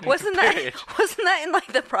 Period. Wasn't that in,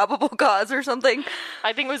 like, the probable cause or something?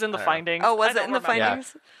 I think it was in the findings. Oh, was it in the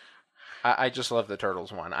findings? Yeah. I just love the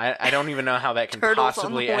turtles one. I don't even know how that can Turtles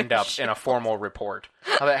possibly on end up in a formal report.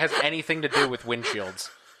 How that has anything to do with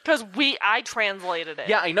windshields. Because I translated it.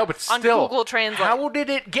 Yeah, I know, but on still. Google Translate. How did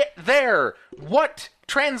it get there? What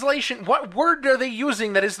translation, what word are they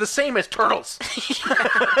using that is the same as turtles?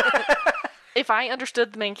 If I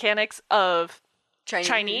understood the mechanics of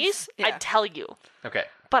Chinese yeah. I'd tell you. Okay.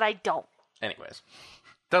 But I don't. Anyways.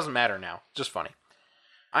 Doesn't matter now. Just funny.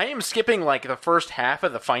 I am skipping, like, the first half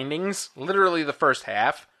of the findings. Literally the first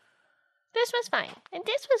half. This was fine. And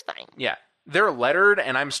this was fine. Yeah. They're lettered,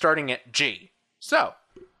 and I'm starting at G. So,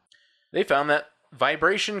 they found that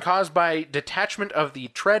vibration caused by detachment of the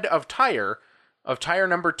tread of tire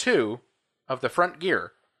number 2 of the front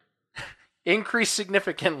gear increased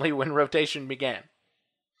significantly when rotation began.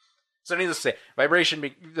 So needless to say,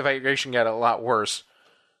 the vibration got a lot worse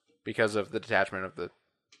because of the detachment of the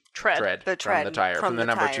tread from the tire, from the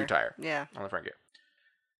number 2 tire on the front gear.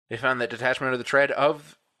 They found that detachment of the tread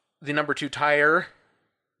of the number 2 tire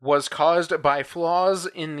was caused by flaws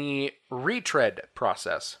in the retread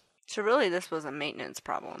process. So really, this was a maintenance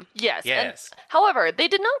problem. Yes. Yes. And, however, they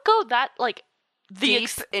did not go that, like, deep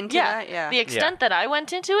into that. Yeah. The extent that I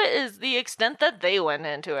went into it is the extent that they went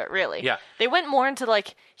into it, really. Yeah. They went more into,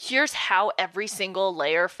 like, here's how every single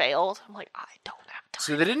layer failed. I'm like, I don't have time.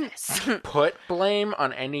 So they didn't put blame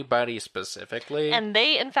on anybody specifically. And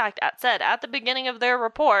they, in fact, said at the beginning of their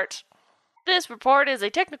report, this report is a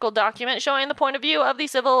technical document showing the point of view of the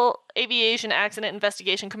Civil Aviation Accident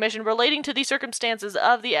Investigation Commission relating to the circumstances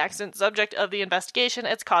of the accident subject of the investigation,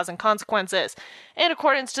 its cause and consequences. In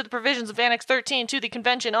accordance to the provisions of Annex 13 to the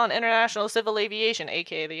Convention on International Civil Aviation,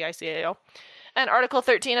 aka the ICAO, and Article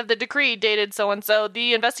 13 of the decree dated so-and-so,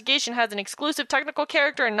 the investigation has an exclusive technical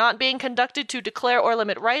character and not being conducted to declare or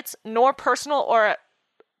limit rights, nor personal or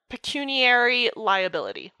pecuniary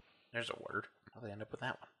liability. There's a word. How do they end up with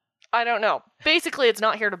that one? I don't know. Basically, it's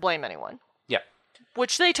not here to blame anyone. Yeah.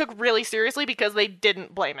 Which they took really seriously because they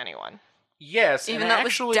didn't blame anyone. Yes, Even and though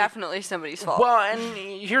actually, it was definitely somebody's fault. Well, and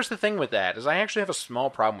here's the thing with that, is I actually have a small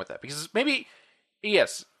problem with that. Because maybe,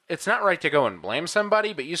 yes, it's not right to go and blame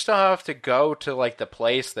somebody, but you still have to go to, like, the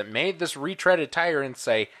place that made this retreaded tire and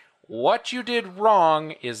say, what you did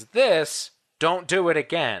wrong is this, don't do it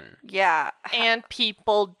again. Yeah. And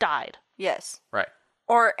people died. Yes. Right.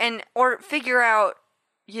 Or figure out,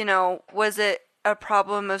 was it a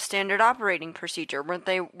problem of standard operating procedure?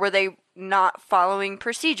 Were they not following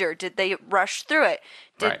procedure? Did they rush through it?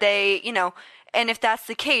 Did they, and if that's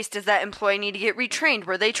the case, does that employee need to get retrained?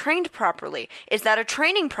 Were they trained properly? Is that a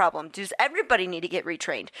training problem? Does everybody need to get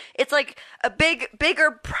retrained? It's like a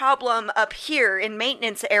bigger problem up here in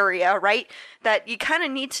maintenance area, right? That you kind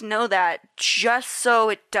of need to know that just so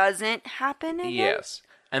it doesn't happen again. Yes.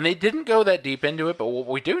 And they didn't go that deep into it, but what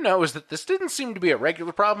we do know is that this didn't seem to be a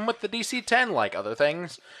regular problem with the DC-10 like other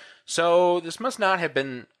things. So this must not have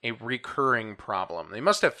been a recurring problem. They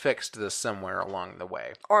must have fixed this somewhere along the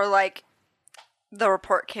way. Or like the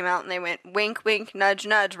report came out and they went, wink, wink, nudge,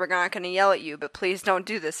 nudge, we're not going to yell at you, but please don't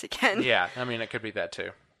do this again. Yeah, I mean, it could be that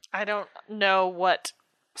too. I don't know what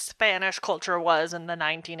Spanish culture was in the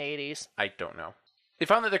 1980s. I don't know. They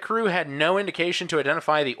found that the crew had no indication to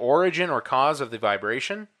identify the origin or cause of the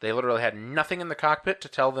vibration. They literally had nothing in the cockpit to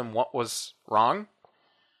tell them what was wrong.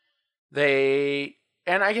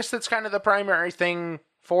 And I guess that's kind of the primary thing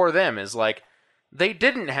for them, is like, they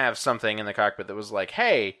didn't have something in the cockpit that was like,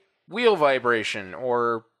 hey, wheel vibration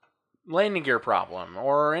or landing gear problem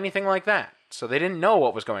or anything like that. So they didn't know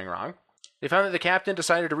what was going wrong. They found that the captain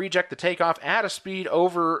decided to reject the takeoff at a speed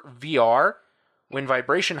over VR when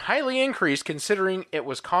vibration highly increased, considering it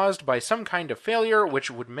was caused by some kind of failure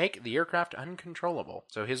which would make the aircraft uncontrollable.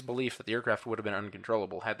 So his belief that the aircraft would have been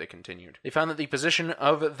uncontrollable had they continued. They found that the position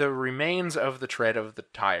of the remains of the tread of the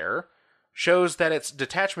tire shows that its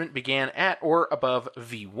detachment began at or above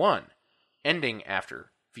V1, ending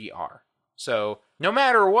after VR. So, no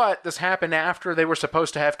matter what, this happened after they were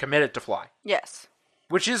supposed to have committed to fly. Yes.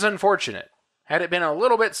 Which is unfortunate. Had it been a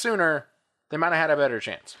little bit sooner, they might have had a better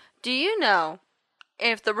chance. Do you know,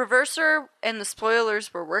 if the reverser and the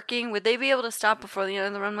spoilers were working, would they be able to stop before the end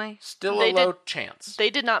of the runway? Still a low chance. They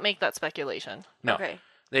did not make that speculation. No, okay.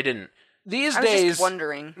 They didn't. I was just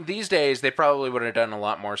wondering. These days, they probably would have done a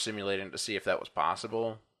lot more simulating to see if that was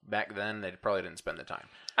possible. Back then, they probably didn't spend the time.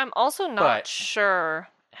 I'm also not sure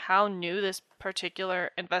how new this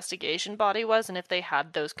particular investigation body was and if they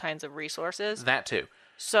had those kinds of resources. That too.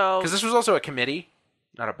 So, because this was also a committee,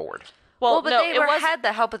 not a board. Well, but no, they had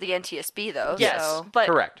the help of the NTSB, though. Yes, so. but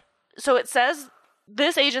correct. So it says,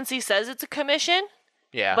 this agency says it's a commission,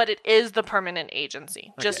 yeah, but it is the permanent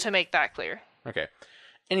agency, just to make that clear. Okay.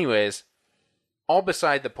 Anyways, all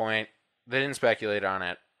beside the point, they didn't speculate on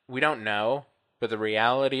it. We don't know, but the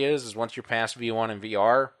reality is once you're past V1 and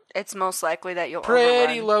VR, it's most likely that you'll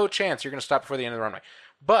pretty overrun. Low chance you're going to stop before the end of the runway.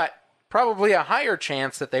 But probably a higher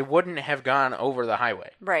chance that they wouldn't have gone over the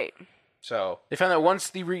highway. Right. So they found that once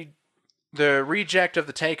the reject of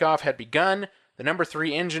the takeoff had begun, the number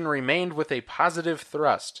 3 engine remained with a positive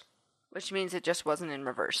thrust. Which means it just wasn't in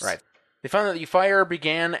reverse. Right. They found that the fire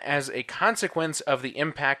began as a consequence of the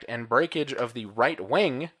impact and breakage of the right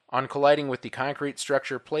wing on colliding with the concrete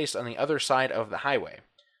structure placed on the other side of the highway.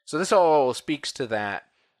 So this all speaks to that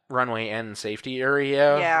runway end safety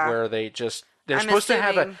area where they're supposed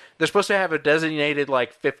to have a designated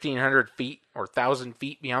like 1,500 feet or 1,000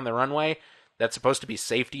 feet beyond the runway. That's supposed to be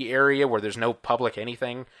safety area where there's no public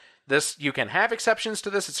anything. You can have exceptions to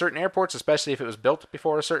this at certain airports, especially if it was built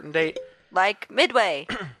before a certain date. Like Midway.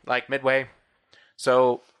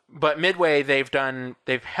 So, but Midway,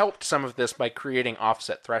 they've helped some of this by creating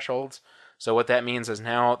offset thresholds. So what that means is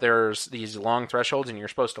now there's these long thresholds and you're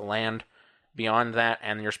supposed to land beyond that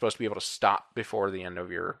and you're supposed to be able to stop before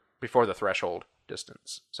the threshold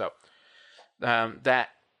distance. So, that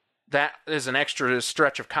is an extra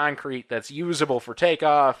stretch of concrete that's usable for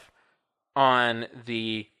takeoff on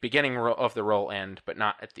the beginning of the roll end, but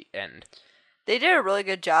not at the end. They did a really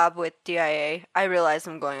good job with DIA. I realize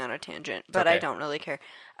I'm going on a tangent, but okay. I don't really care.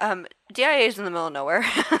 DIA is in the middle of nowhere.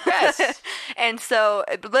 Yes. And so,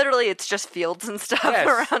 literally, it's just fields and stuff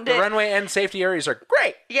around it. The runway end safety areas are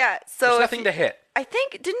great. Yeah, so... There's nothing to hit. I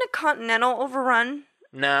think, didn't a Continental overrun?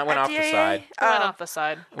 No, it went off DIA? the side. It went off the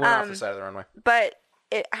side. It went off the side of the runway. But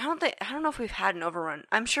I don't know if we've had an overrun.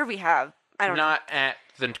 I'm sure we have. I don't know. Not at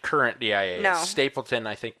the current DIA. No. Stapleton,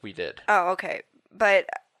 I think we did. Oh, okay. But...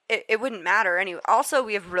 It wouldn't matter anyway. Also,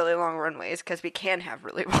 we have really long runways because we can have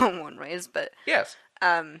really long runways, but yes,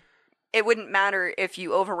 it wouldn't matter if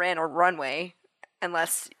you overran a runway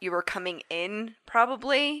unless you were coming in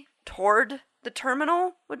probably toward the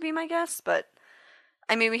terminal would be my guess. But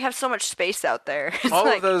I mean, we have so much space out there. It's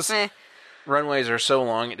all of those runways are so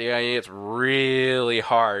long at DIA. It's really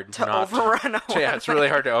hard to overrun. Yeah, it's really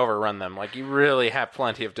hard to overrun them. Like you really have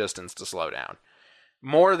plenty of distance to slow down.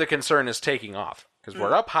 More the concern is taking off. Because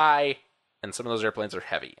we're up high, and some of those airplanes are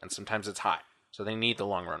heavy, and sometimes it's high. So they need the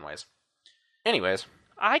long runways. Anyways.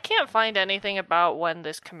 I can't find anything about when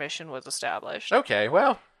this commission was established. Okay,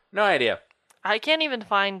 well, no idea. I can't even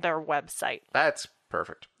find their website. That's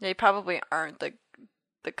perfect. They probably aren't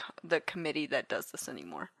the committee that does this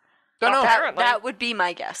anymore. Don't know. That would be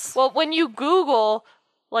my guess. Well, when you Google,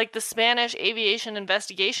 like, the Spanish Aviation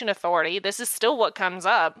Investigation Authority, this is still what comes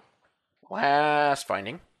up. Last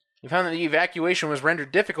finding. We found that the evacuation was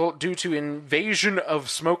rendered difficult due to invasion of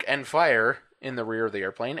smoke and fire in the rear of the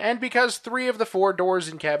airplane, and because 3 of the 4 doors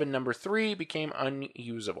in cabin number 3 became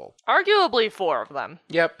unusable. Arguably 4 of them.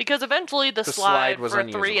 Yep. Because eventually the slide was for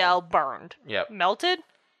unusable. 3L burned. Yep. Melted?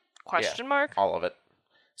 Question mark? All of it.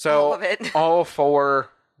 So, all of it. all 4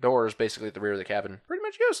 doors basically at the rear of the cabin, pretty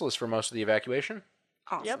much useless for most of the evacuation.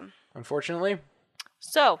 Awesome. Yep. Unfortunately.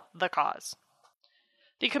 So, the cause.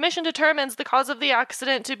 The Commission determines the cause of the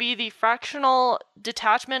accident to be the fractional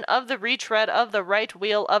detachment of the retread of the right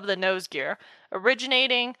wheel of the nose gear,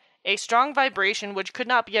 originating a strong vibration which could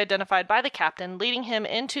not be identified by the captain, leading him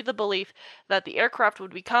into the belief that the aircraft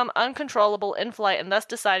would become uncontrollable in flight and thus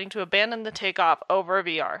deciding to abandon the takeoff over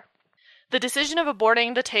VR. The decision of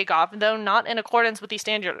aborting the takeoff, though not in accordance with the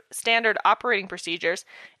standard operating procedures,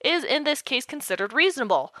 is in this case considered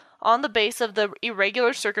reasonable, on the basis of the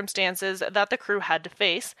irregular circumstances that the crew had to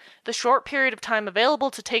face, the short period of time available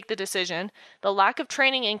to take the decision, the lack of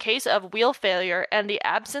training in case of wheel failure, and the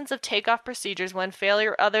absence of takeoff procedures when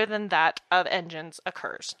failure other than that of engines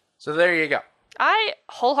occurs. So there you go. I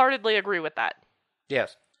wholeheartedly agree with that.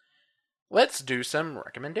 Yes. Let's do some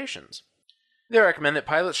recommendations. They recommend that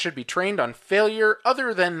pilots should be trained on failure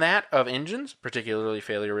other than that of engines, particularly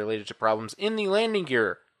failure related to problems in the landing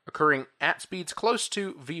gear, occurring at speeds close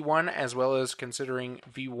to V1, as well as considering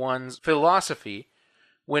V1's philosophy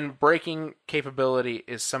when braking capability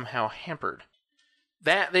is somehow hampered.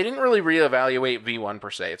 That they didn't really reevaluate V1 per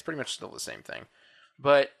se. It's pretty much still the same thing.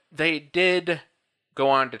 But they did go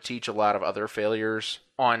on to teach a lot of other failures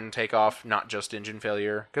on takeoff, not just engine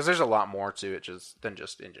failure, because there's a lot more to it than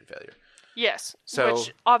just engine failure. Yes, So,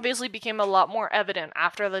 which obviously became a lot more evident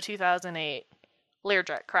after the 2008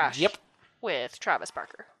 Learjet crash. Yep. With Travis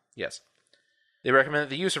Barker. Yes. They recommend that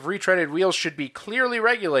the use of retreaded wheels should be clearly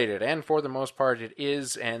regulated, and for the most part it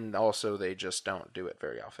is, and also they just don't do it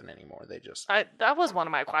very often anymore. That was one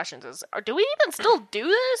of my questions is, do we even still do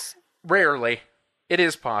this? Rarely. It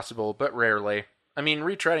is possible, but rarely. I mean,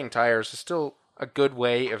 retreading tires is still a good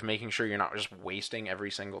way of making sure you're not just wasting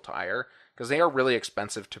every single tire, because they are really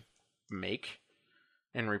expensive to make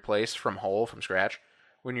and replace from scratch.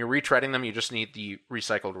 When you're retreading them, you just need the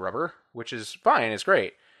recycled rubber, which is fine, it's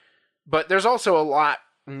great. But there's also a lot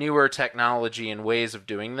newer technology and ways of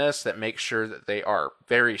doing this that make sure that they are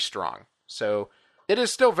very strong. So it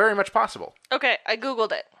is still very much possible. Okay, I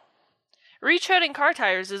googled it. Retreading car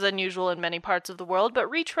tires is unusual in many parts of the world,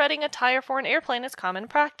 but retreading a tire for an airplane is common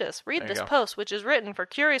practice. Read this post, which is written for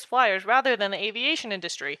curious flyers rather than the aviation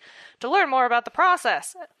industry, to learn more about the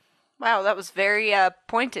process. Wow, that was very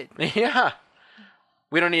pointed. Yeah.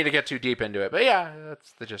 We don't need to get too deep into it, but yeah,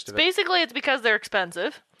 that's the gist of it. Basically, it's because they're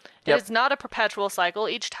expensive. Yep. It's not a perpetual cycle.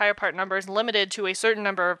 Each tire part number is limited to a certain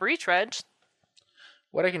number of retreads.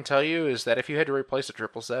 What I can tell you is that if you had to replace a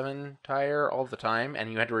 777 tire all the time,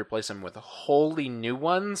 and you had to replace them with wholly new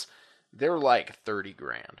ones, they're like 30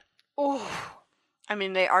 grand. Oh, I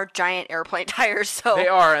mean, they are giant airplane tires, so... They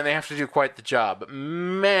are, and they have to do quite the job. But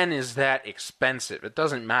man, is that expensive. It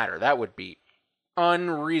doesn't matter. That would be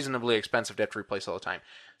unreasonably expensive to have to replace all the time.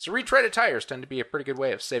 So retreaded tires tend to be a pretty good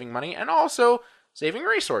way of saving money, and also saving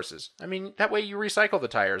resources. I mean, that way you recycle the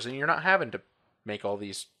tires, and you're not having to make all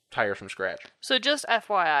these tires from scratch. So just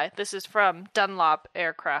FYI, this is from Dunlop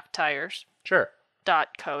Aircraft Tires. Sure.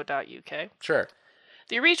 .co.uk. Sure.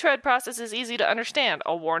 The retread process is easy to understand.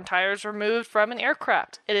 A worn tire is removed from an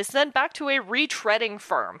aircraft. It is sent back to a retreading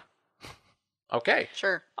firm. Okay.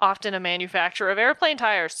 Sure. Often a manufacturer of airplane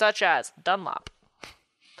tires, such as Dunlop.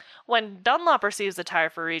 When Dunlop receives the tire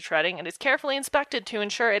for retreading, it is carefully inspected to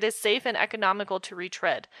ensure it is safe and economical to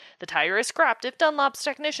retread. The tire is scrapped if Dunlop's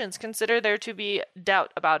technicians consider there to be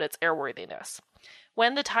doubt about its airworthiness.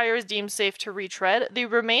 When the tire is deemed safe to retread, the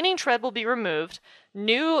remaining tread will be removed,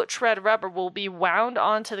 new tread rubber will be wound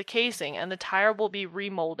onto the casing, and the tire will be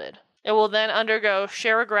remolded. It will then undergo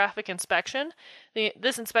chirographic inspection.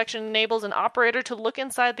 This inspection enables an operator to look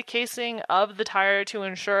inside the casing of the tire to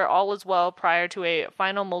ensure all is well prior to a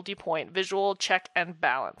final multi-point visual check and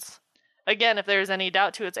balance. Again, if there is any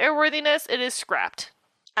doubt to its airworthiness, it is scrapped.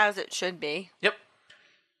 As it should be. Yep.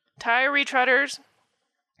 Tire retreaders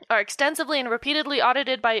are extensively and repeatedly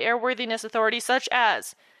audited by airworthiness authorities such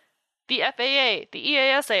as the FAA, the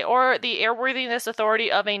EASA, or the Airworthiness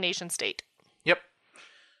Authority of a nation-state. Yep.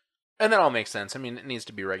 And that all makes sense. I mean, it needs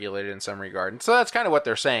to be regulated in some regard. And so that's kind of what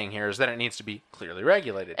they're saying here, is that it needs to be clearly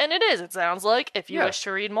regulated. And it is, it sounds like. If you wish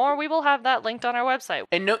to read more, we will have that linked on our website.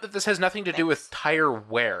 And note that this has nothing to do with tire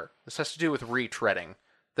wear. This has to do with retreading.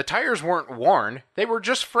 The tires weren't worn. They were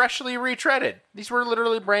just freshly retreaded. These were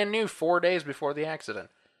literally brand new 4 days before the accident.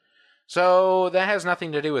 So that has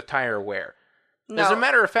nothing to do with tire wear. No. As a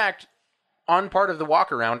matter of fact, on part of the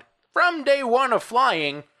walk-around, from day one of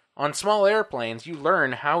flying on small airplanes, you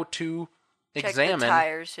learn how to examine the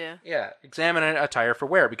tires, examine a tire for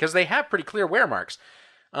wear, because they have pretty clear wear marks.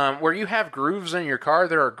 Where you have grooves in your car,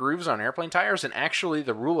 there are grooves on airplane tires, and actually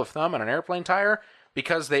the rule of thumb on an airplane tire,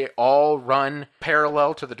 because they all run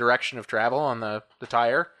parallel to the direction of travel on the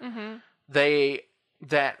tire,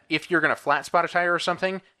 that if you're going to flat spot a tire or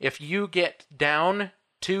something, if you get down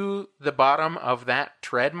to the bottom of that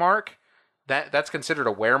tread mark, that's considered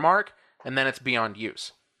a wear mark, and then it's beyond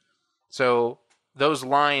use. So those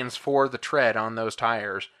lines for the tread on those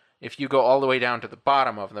tires, if you go all the way down to the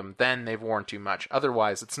bottom of them, then they've worn too much.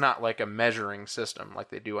 Otherwise, it's not like a measuring system like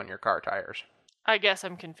they do on your car tires. I guess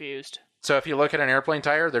I'm confused. So if you look at an airplane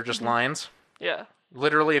tire, they're just lines. Yeah.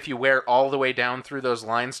 Literally, if you wear all the way down through those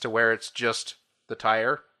lines to where it's just the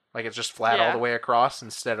tire, like it's just flat all the way across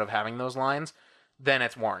instead of having those lines, then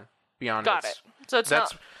it's worn beyond. Got it. So it's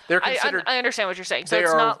not. They're considered. I understand what you're saying.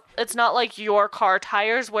 So it's not like your car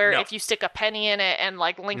tires where if you stick a penny in it and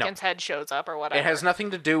like Lincoln's head shows up or whatever. It has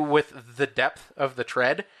nothing to do with the depth of the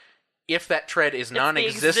tread. If that tread is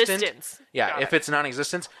non-existent, if it's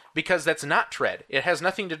non-existent, because that's not tread. It has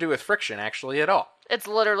nothing to do with friction actually at all. It's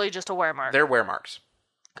literally just a wear mark. They're wear marks.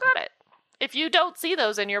 Got it. If you don't see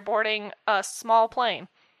those and you're boarding a small plane,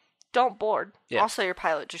 don't board. Yeah. Also, your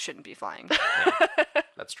pilot just shouldn't be flying.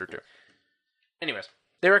 That's true too. Anyways,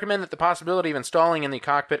 they recommend that the possibility of installing in the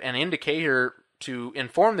cockpit an indicator to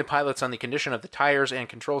inform the pilots on the condition of the tires and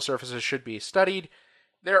control surfaces should be studied.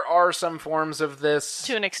 There are some forms of this.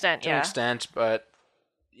 To an extent, but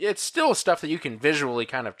it's still stuff that you can visually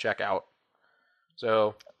kind of check out.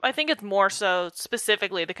 So I think it's more so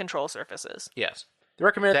specifically the control surfaces. Yes. They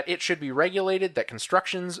recommend that it should be regulated that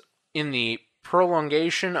constructions in the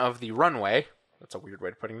prolongation of the runway, that's a weird way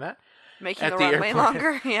of putting that, making the runway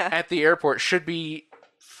longer, at the airport should be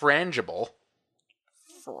frangible.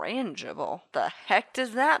 Frangible? The heck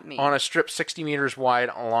does that mean? On a strip 60 meters wide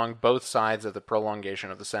along both sides of the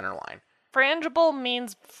prolongation of the center line. Frangible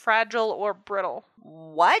means fragile or brittle.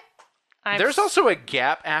 What? There's also a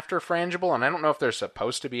gap after frangible, and I don't know if there's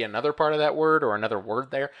supposed to be another part of that word or another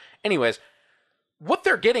word there. Anyways, what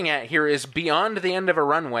they're getting at here is beyond the end of a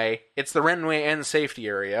runway, it's the runway end safety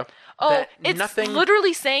area. Oh, it's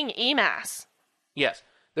literally saying EMAS. Yes.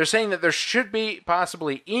 They're saying that there should be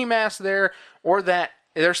possibly EMAS there, or that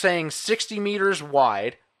they're saying 60 meters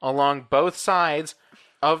wide along both sides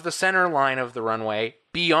of the center line of the runway,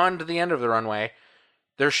 beyond the end of the runway,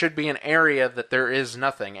 there should be an area that there is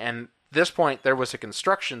nothing. And at this point, there was a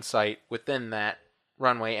construction site within that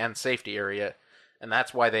runway and safety area, and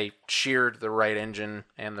that's why they sheared the right engine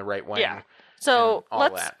and the right wing. Yeah. So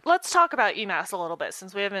let's talk about EMAS a little bit,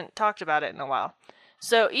 since we haven't talked about it in a while.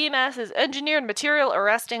 So EMAS is Engineered Material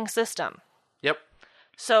Arresting System. Yep.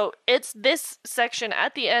 So it's this section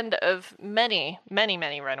at the end of many, many,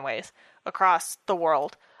 many runways across the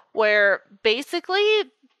world where basically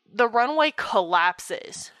the runway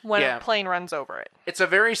collapses when a plane runs over it. It's a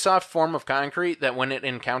very soft form of concrete that when it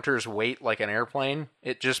encounters weight like an airplane,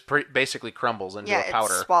 it just basically crumbles into a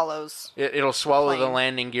powder. It swallows. It'll swallow the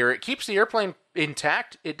landing gear. It keeps the airplane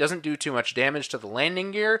intact. It doesn't do too much damage to the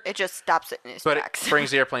landing gear. It just stops it in its tracks. But it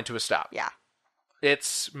brings the airplane to a stop. Yeah.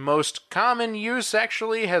 Its most common use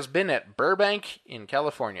actually has been at Burbank in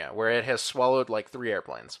California, where it has swallowed like 3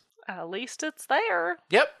 airplanes. At least it's there.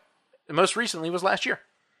 Yep. Most recently was last year.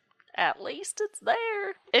 At least it's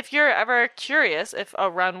there. If you're ever curious if a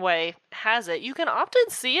runway has it, you can often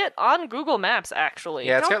see it on Google Maps, actually.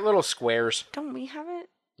 Yeah, it's got little squares. Don't we have it?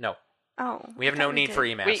 No. Oh. We have no need for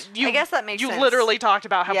EMAS. I guess that makes sense. You literally talked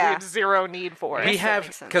about how we have zero need for it. We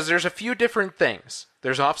have, because there's a few different things.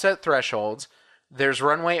 There's offset thresholds, there's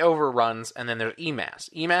runway overruns, and then there's EMAS.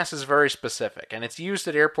 EMAS is very specific, and it's used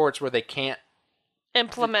at airports where they can't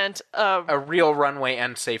implement a real runway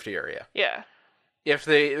end safety area. Yeah. If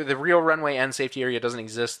the real runway end safety area doesn't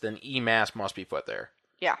exist, then EMAS must be put there.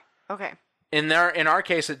 Yeah. Okay. In our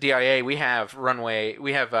case at DIA, we have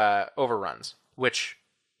overruns, which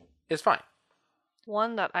is fine.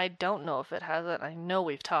 One that I don't know if it has it. I know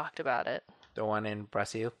we've talked about it. The one in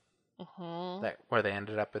Brazil, where they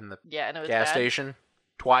ended up in the gas station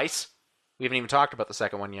twice. We haven't even talked about the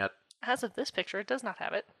second one yet. As of this picture, it does not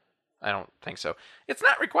have it. I don't think so. It's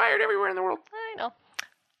not required everywhere in the world. I know.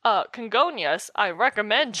 Congonhas, I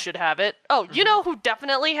recommend, should have it. Oh, you know who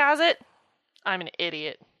definitely has it? I'm an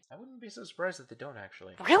idiot. I wouldn't be so surprised if they don't,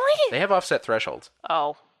 actually. Really? They have offset thresholds.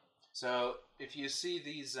 Oh. So, if you see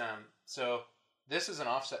these, so this is an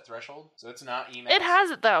offset threshold, so it's not EMAS. It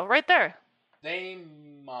has it, though, right there. They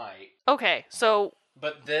might. Okay, so...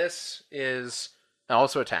 But this is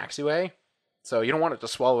also a taxiway, so you don't want it to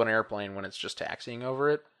swallow an airplane when it's just taxiing over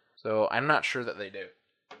it. So, I'm not sure that they do.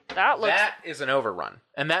 That is an overrun,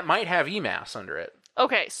 and that might have EMAS under it.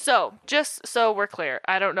 Okay, so, just so we're clear,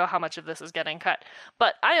 I don't know how much of this is getting cut,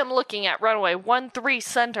 but I am looking at runway 13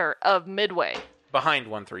 center of Midway. Behind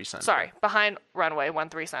 13 center. Sorry, behind runway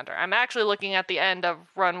 13 center. I'm actually looking at the end of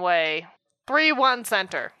runway 31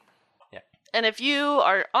 center. Yeah. And if you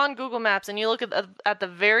are on Google Maps and you look at the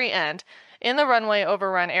very end, in the runway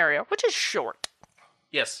overrun area, which is short.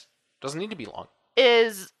 Yes. Doesn't need to be long.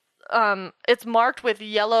 It's marked with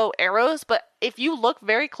yellow arrows, but if you look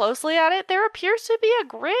very closely at it, there appears to be a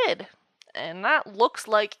grid. And that looks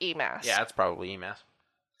like EMAS. Yeah, it's probably EMAS.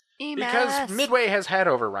 EMAS. Because Midway has had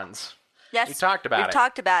overruns. Yes. We talked about it. We've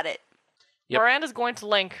talked about it. Yep. Miranda's going to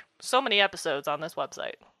link so many episodes on this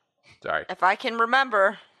website. Sorry. If I can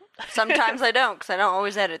remember. Sometimes I don't, because I don't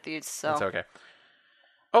always edit these, so. It's okay.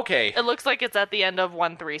 Okay. It looks like it's at the end of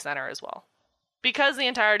 13 center as well. Because the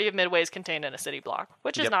entirety of Midway is contained in a city block,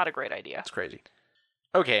 which is not a great idea. It's crazy.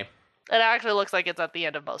 Okay. It actually looks like it's at the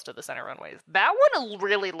end of most of the center runways. That one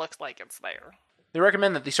really looks like it's there. They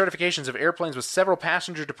recommend that the certifications of airplanes with several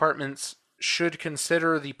passenger departments should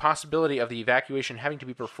consider the possibility of the evacuation having to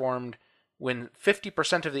be performed when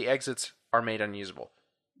 50% of the exits are made unusable.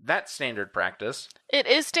 That's standard practice. It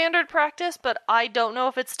is standard practice, but I don't know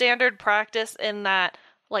if it's standard practice in that,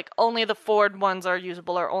 like, only the forward ones are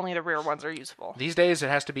usable or only the rear ones are usable. These days, it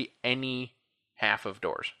has to be any half of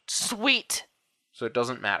doors. Sweet. So it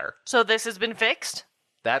doesn't matter. So this has been fixed?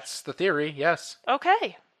 That's the theory, yes.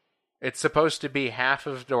 Okay. It's supposed to be half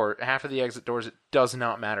of the exit doors. It does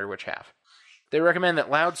not matter which half. They recommend that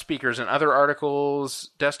loudspeakers and other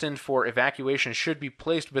articles destined for evacuation should be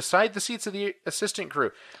placed beside the seats of the assistant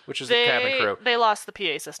crew, which is the cabin crew. They lost the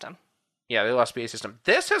PA system. Yeah, they lost PA system.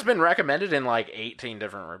 This has been recommended in like 18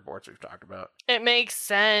 different reports we've talked about. It makes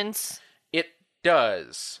sense. It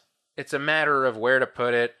does. It's a matter of where to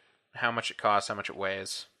put it, how much it costs, how much it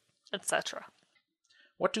weighs, etc.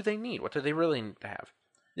 What do they need? What do they really need to have?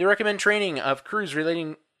 They recommend training of crews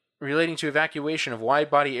relating to evacuation of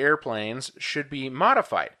wide-body airplanes should be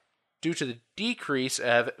modified due to the decrease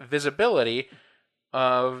of visibility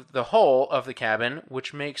of the hull of the cabin,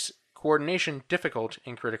 which makes coordination difficult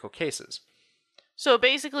in critical cases. So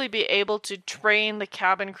basically be able to train the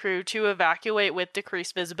cabin crew to evacuate with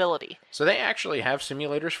decreased visibility. So they actually have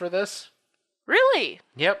simulators for this? Really?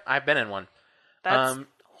 Yep, I've been in one. That's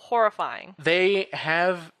horrifying. They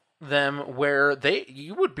have them where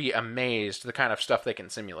you would be amazed the kind of stuff they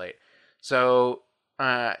can simulate. So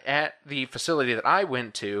at the facility that I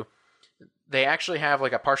went to, they actually have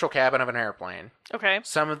like a partial cabin of an airplane. Okay.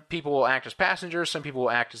 Some people will act as passengers, some people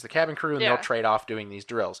will act as the cabin crew, and they'll trade off doing these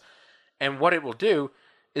drills. And what it will do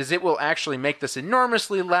is it will actually make this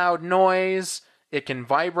enormously loud noise. It can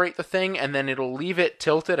vibrate the thing, and then it'll leave it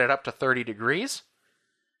tilted at up to 30 degrees.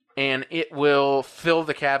 And it will fill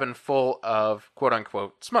the cabin full of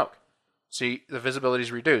quote-unquote smoke. So the visibility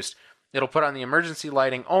is reduced. It'll put on the emergency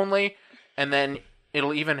lighting only, and then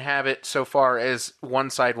it'll even have it so far as one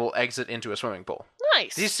side will exit into a swimming pool.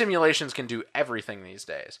 Nice. These simulations can do everything these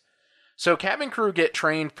days. So cabin crew get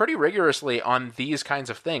trained pretty rigorously on these kinds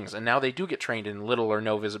of things, and now they do get trained in little or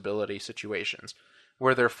no visibility situations,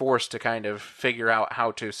 where they're forced to kind of figure out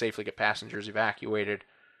how to safely get passengers evacuated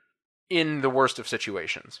in the worst of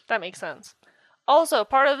situations. That makes sense. Also,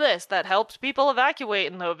 part of this that helps people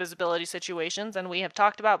evacuate in low visibility situations, and we have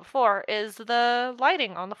talked about before, is the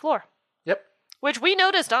lighting on the floor. Yep. Which we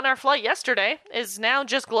noticed on our flight yesterday is now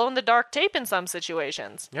just glow-in-the-dark tape in some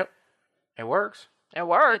situations. Yep. It works. It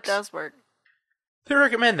works. It does work. They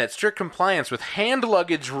recommend that strict compliance with hand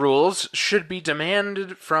luggage rules should be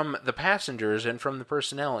demanded from the passengers and from the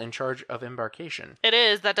personnel in charge of embarkation. It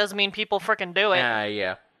is. That doesn't mean people frickin' do it.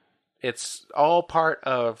 Yeah. It's all part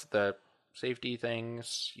of the safety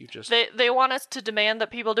things. You just... They want us to demand that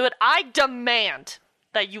people do it. I demand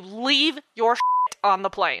that you leave your shit on the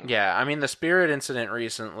plane. Yeah, I mean, the Spirit incident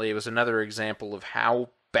recently was another example of how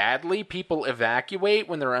badly people evacuate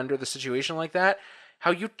when they're under the situation like that. How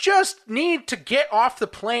you just need to get off the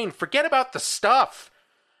plane. Forget about the stuff.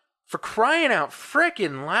 For crying out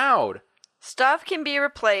frickin' loud. Stuff can be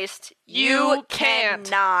replaced. You can't.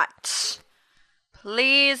 Cannot.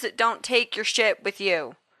 Please don't take your shit with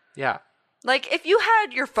you. Yeah. Like, if you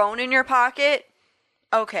had your phone in your pocket,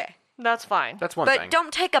 Okay. That's fine. That's one thing. But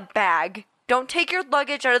don't take a bag. Don't take your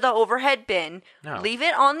luggage out of the overhead bin. No. Leave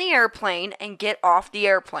it on the airplane and get off the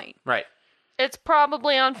airplane. Right. It's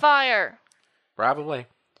probably on fire. Probably.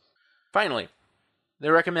 Finally, they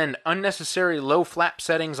recommend unnecessary low flap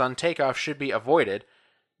settings on takeoff should be avoided.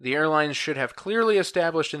 The airlines should have clearly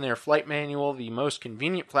established in their flight manual the most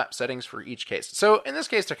convenient flap settings for each case. So, in this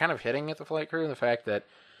case, they're kind of hitting at the flight crew, the fact that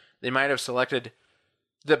they might have selected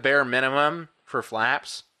the bare minimum for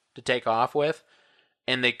flaps to take off with,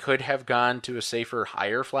 and they could have gone to a safer,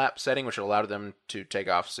 higher flap setting, which allowed them to take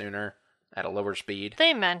off sooner at a lower speed.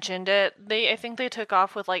 They mentioned it. I think they took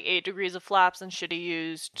off with like 8 degrees of flaps and should have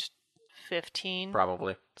used 15.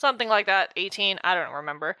 Probably. Something like that. 18. I don't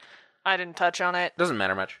remember. I didn't touch on it. Doesn't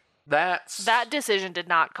matter much. That decision did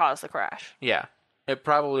not cause the crash. Yeah. It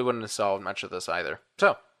probably wouldn't have solved much of this either.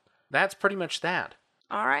 So, that's pretty much that.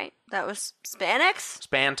 All right. That was Spanx?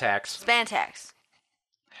 Spantax.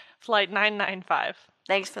 Flight 995.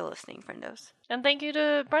 Thanks for listening, friendos. And thank you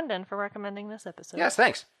to Brendan for recommending this episode. Yes,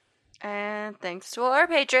 thanks. And thanks to all our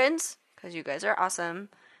patrons, because you guys are awesome.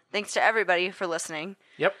 Thanks to everybody for listening.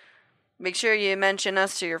 Yep. Make sure you mention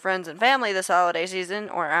us to your friends and family this holiday season,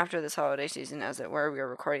 or after this holiday season, as it were. We are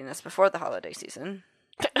recording this before the holiday season.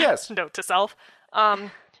 Yes. Note to self.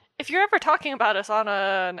 If you're ever talking about us on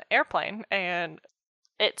an airplane, and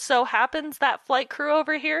it so happens that flight crew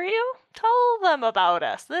overhear you, tell them about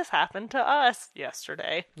us. This happened to us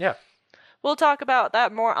yesterday. Yeah. We'll talk about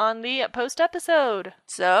that more on the post-episode.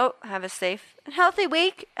 So, have a safe and healthy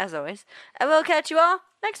week, as always, and we'll catch you all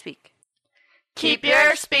next week. Keep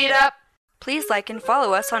your speed up. Please like and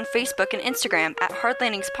follow us on Facebook and Instagram at Hard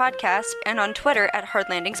Landings Podcast and on Twitter at Hard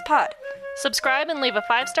Landings Pod. Subscribe and leave a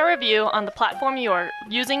 5-star review on the platform you are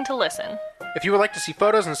using to listen. If you would like to see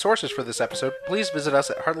photos and sources for this episode, please visit us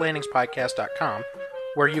at hardlandingspodcast.com,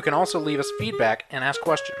 where you can also leave us feedback and ask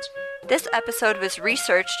questions. This episode was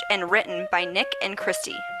researched and written by Nick and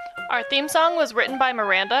Christy. Our theme song was written by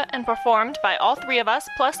Miranda and performed by all 3 of us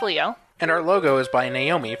plus Leo. And our logo is by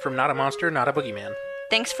Naomi from Not a Monster, Not a Boogeyman.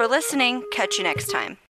 Thanks for listening. Catch you next time.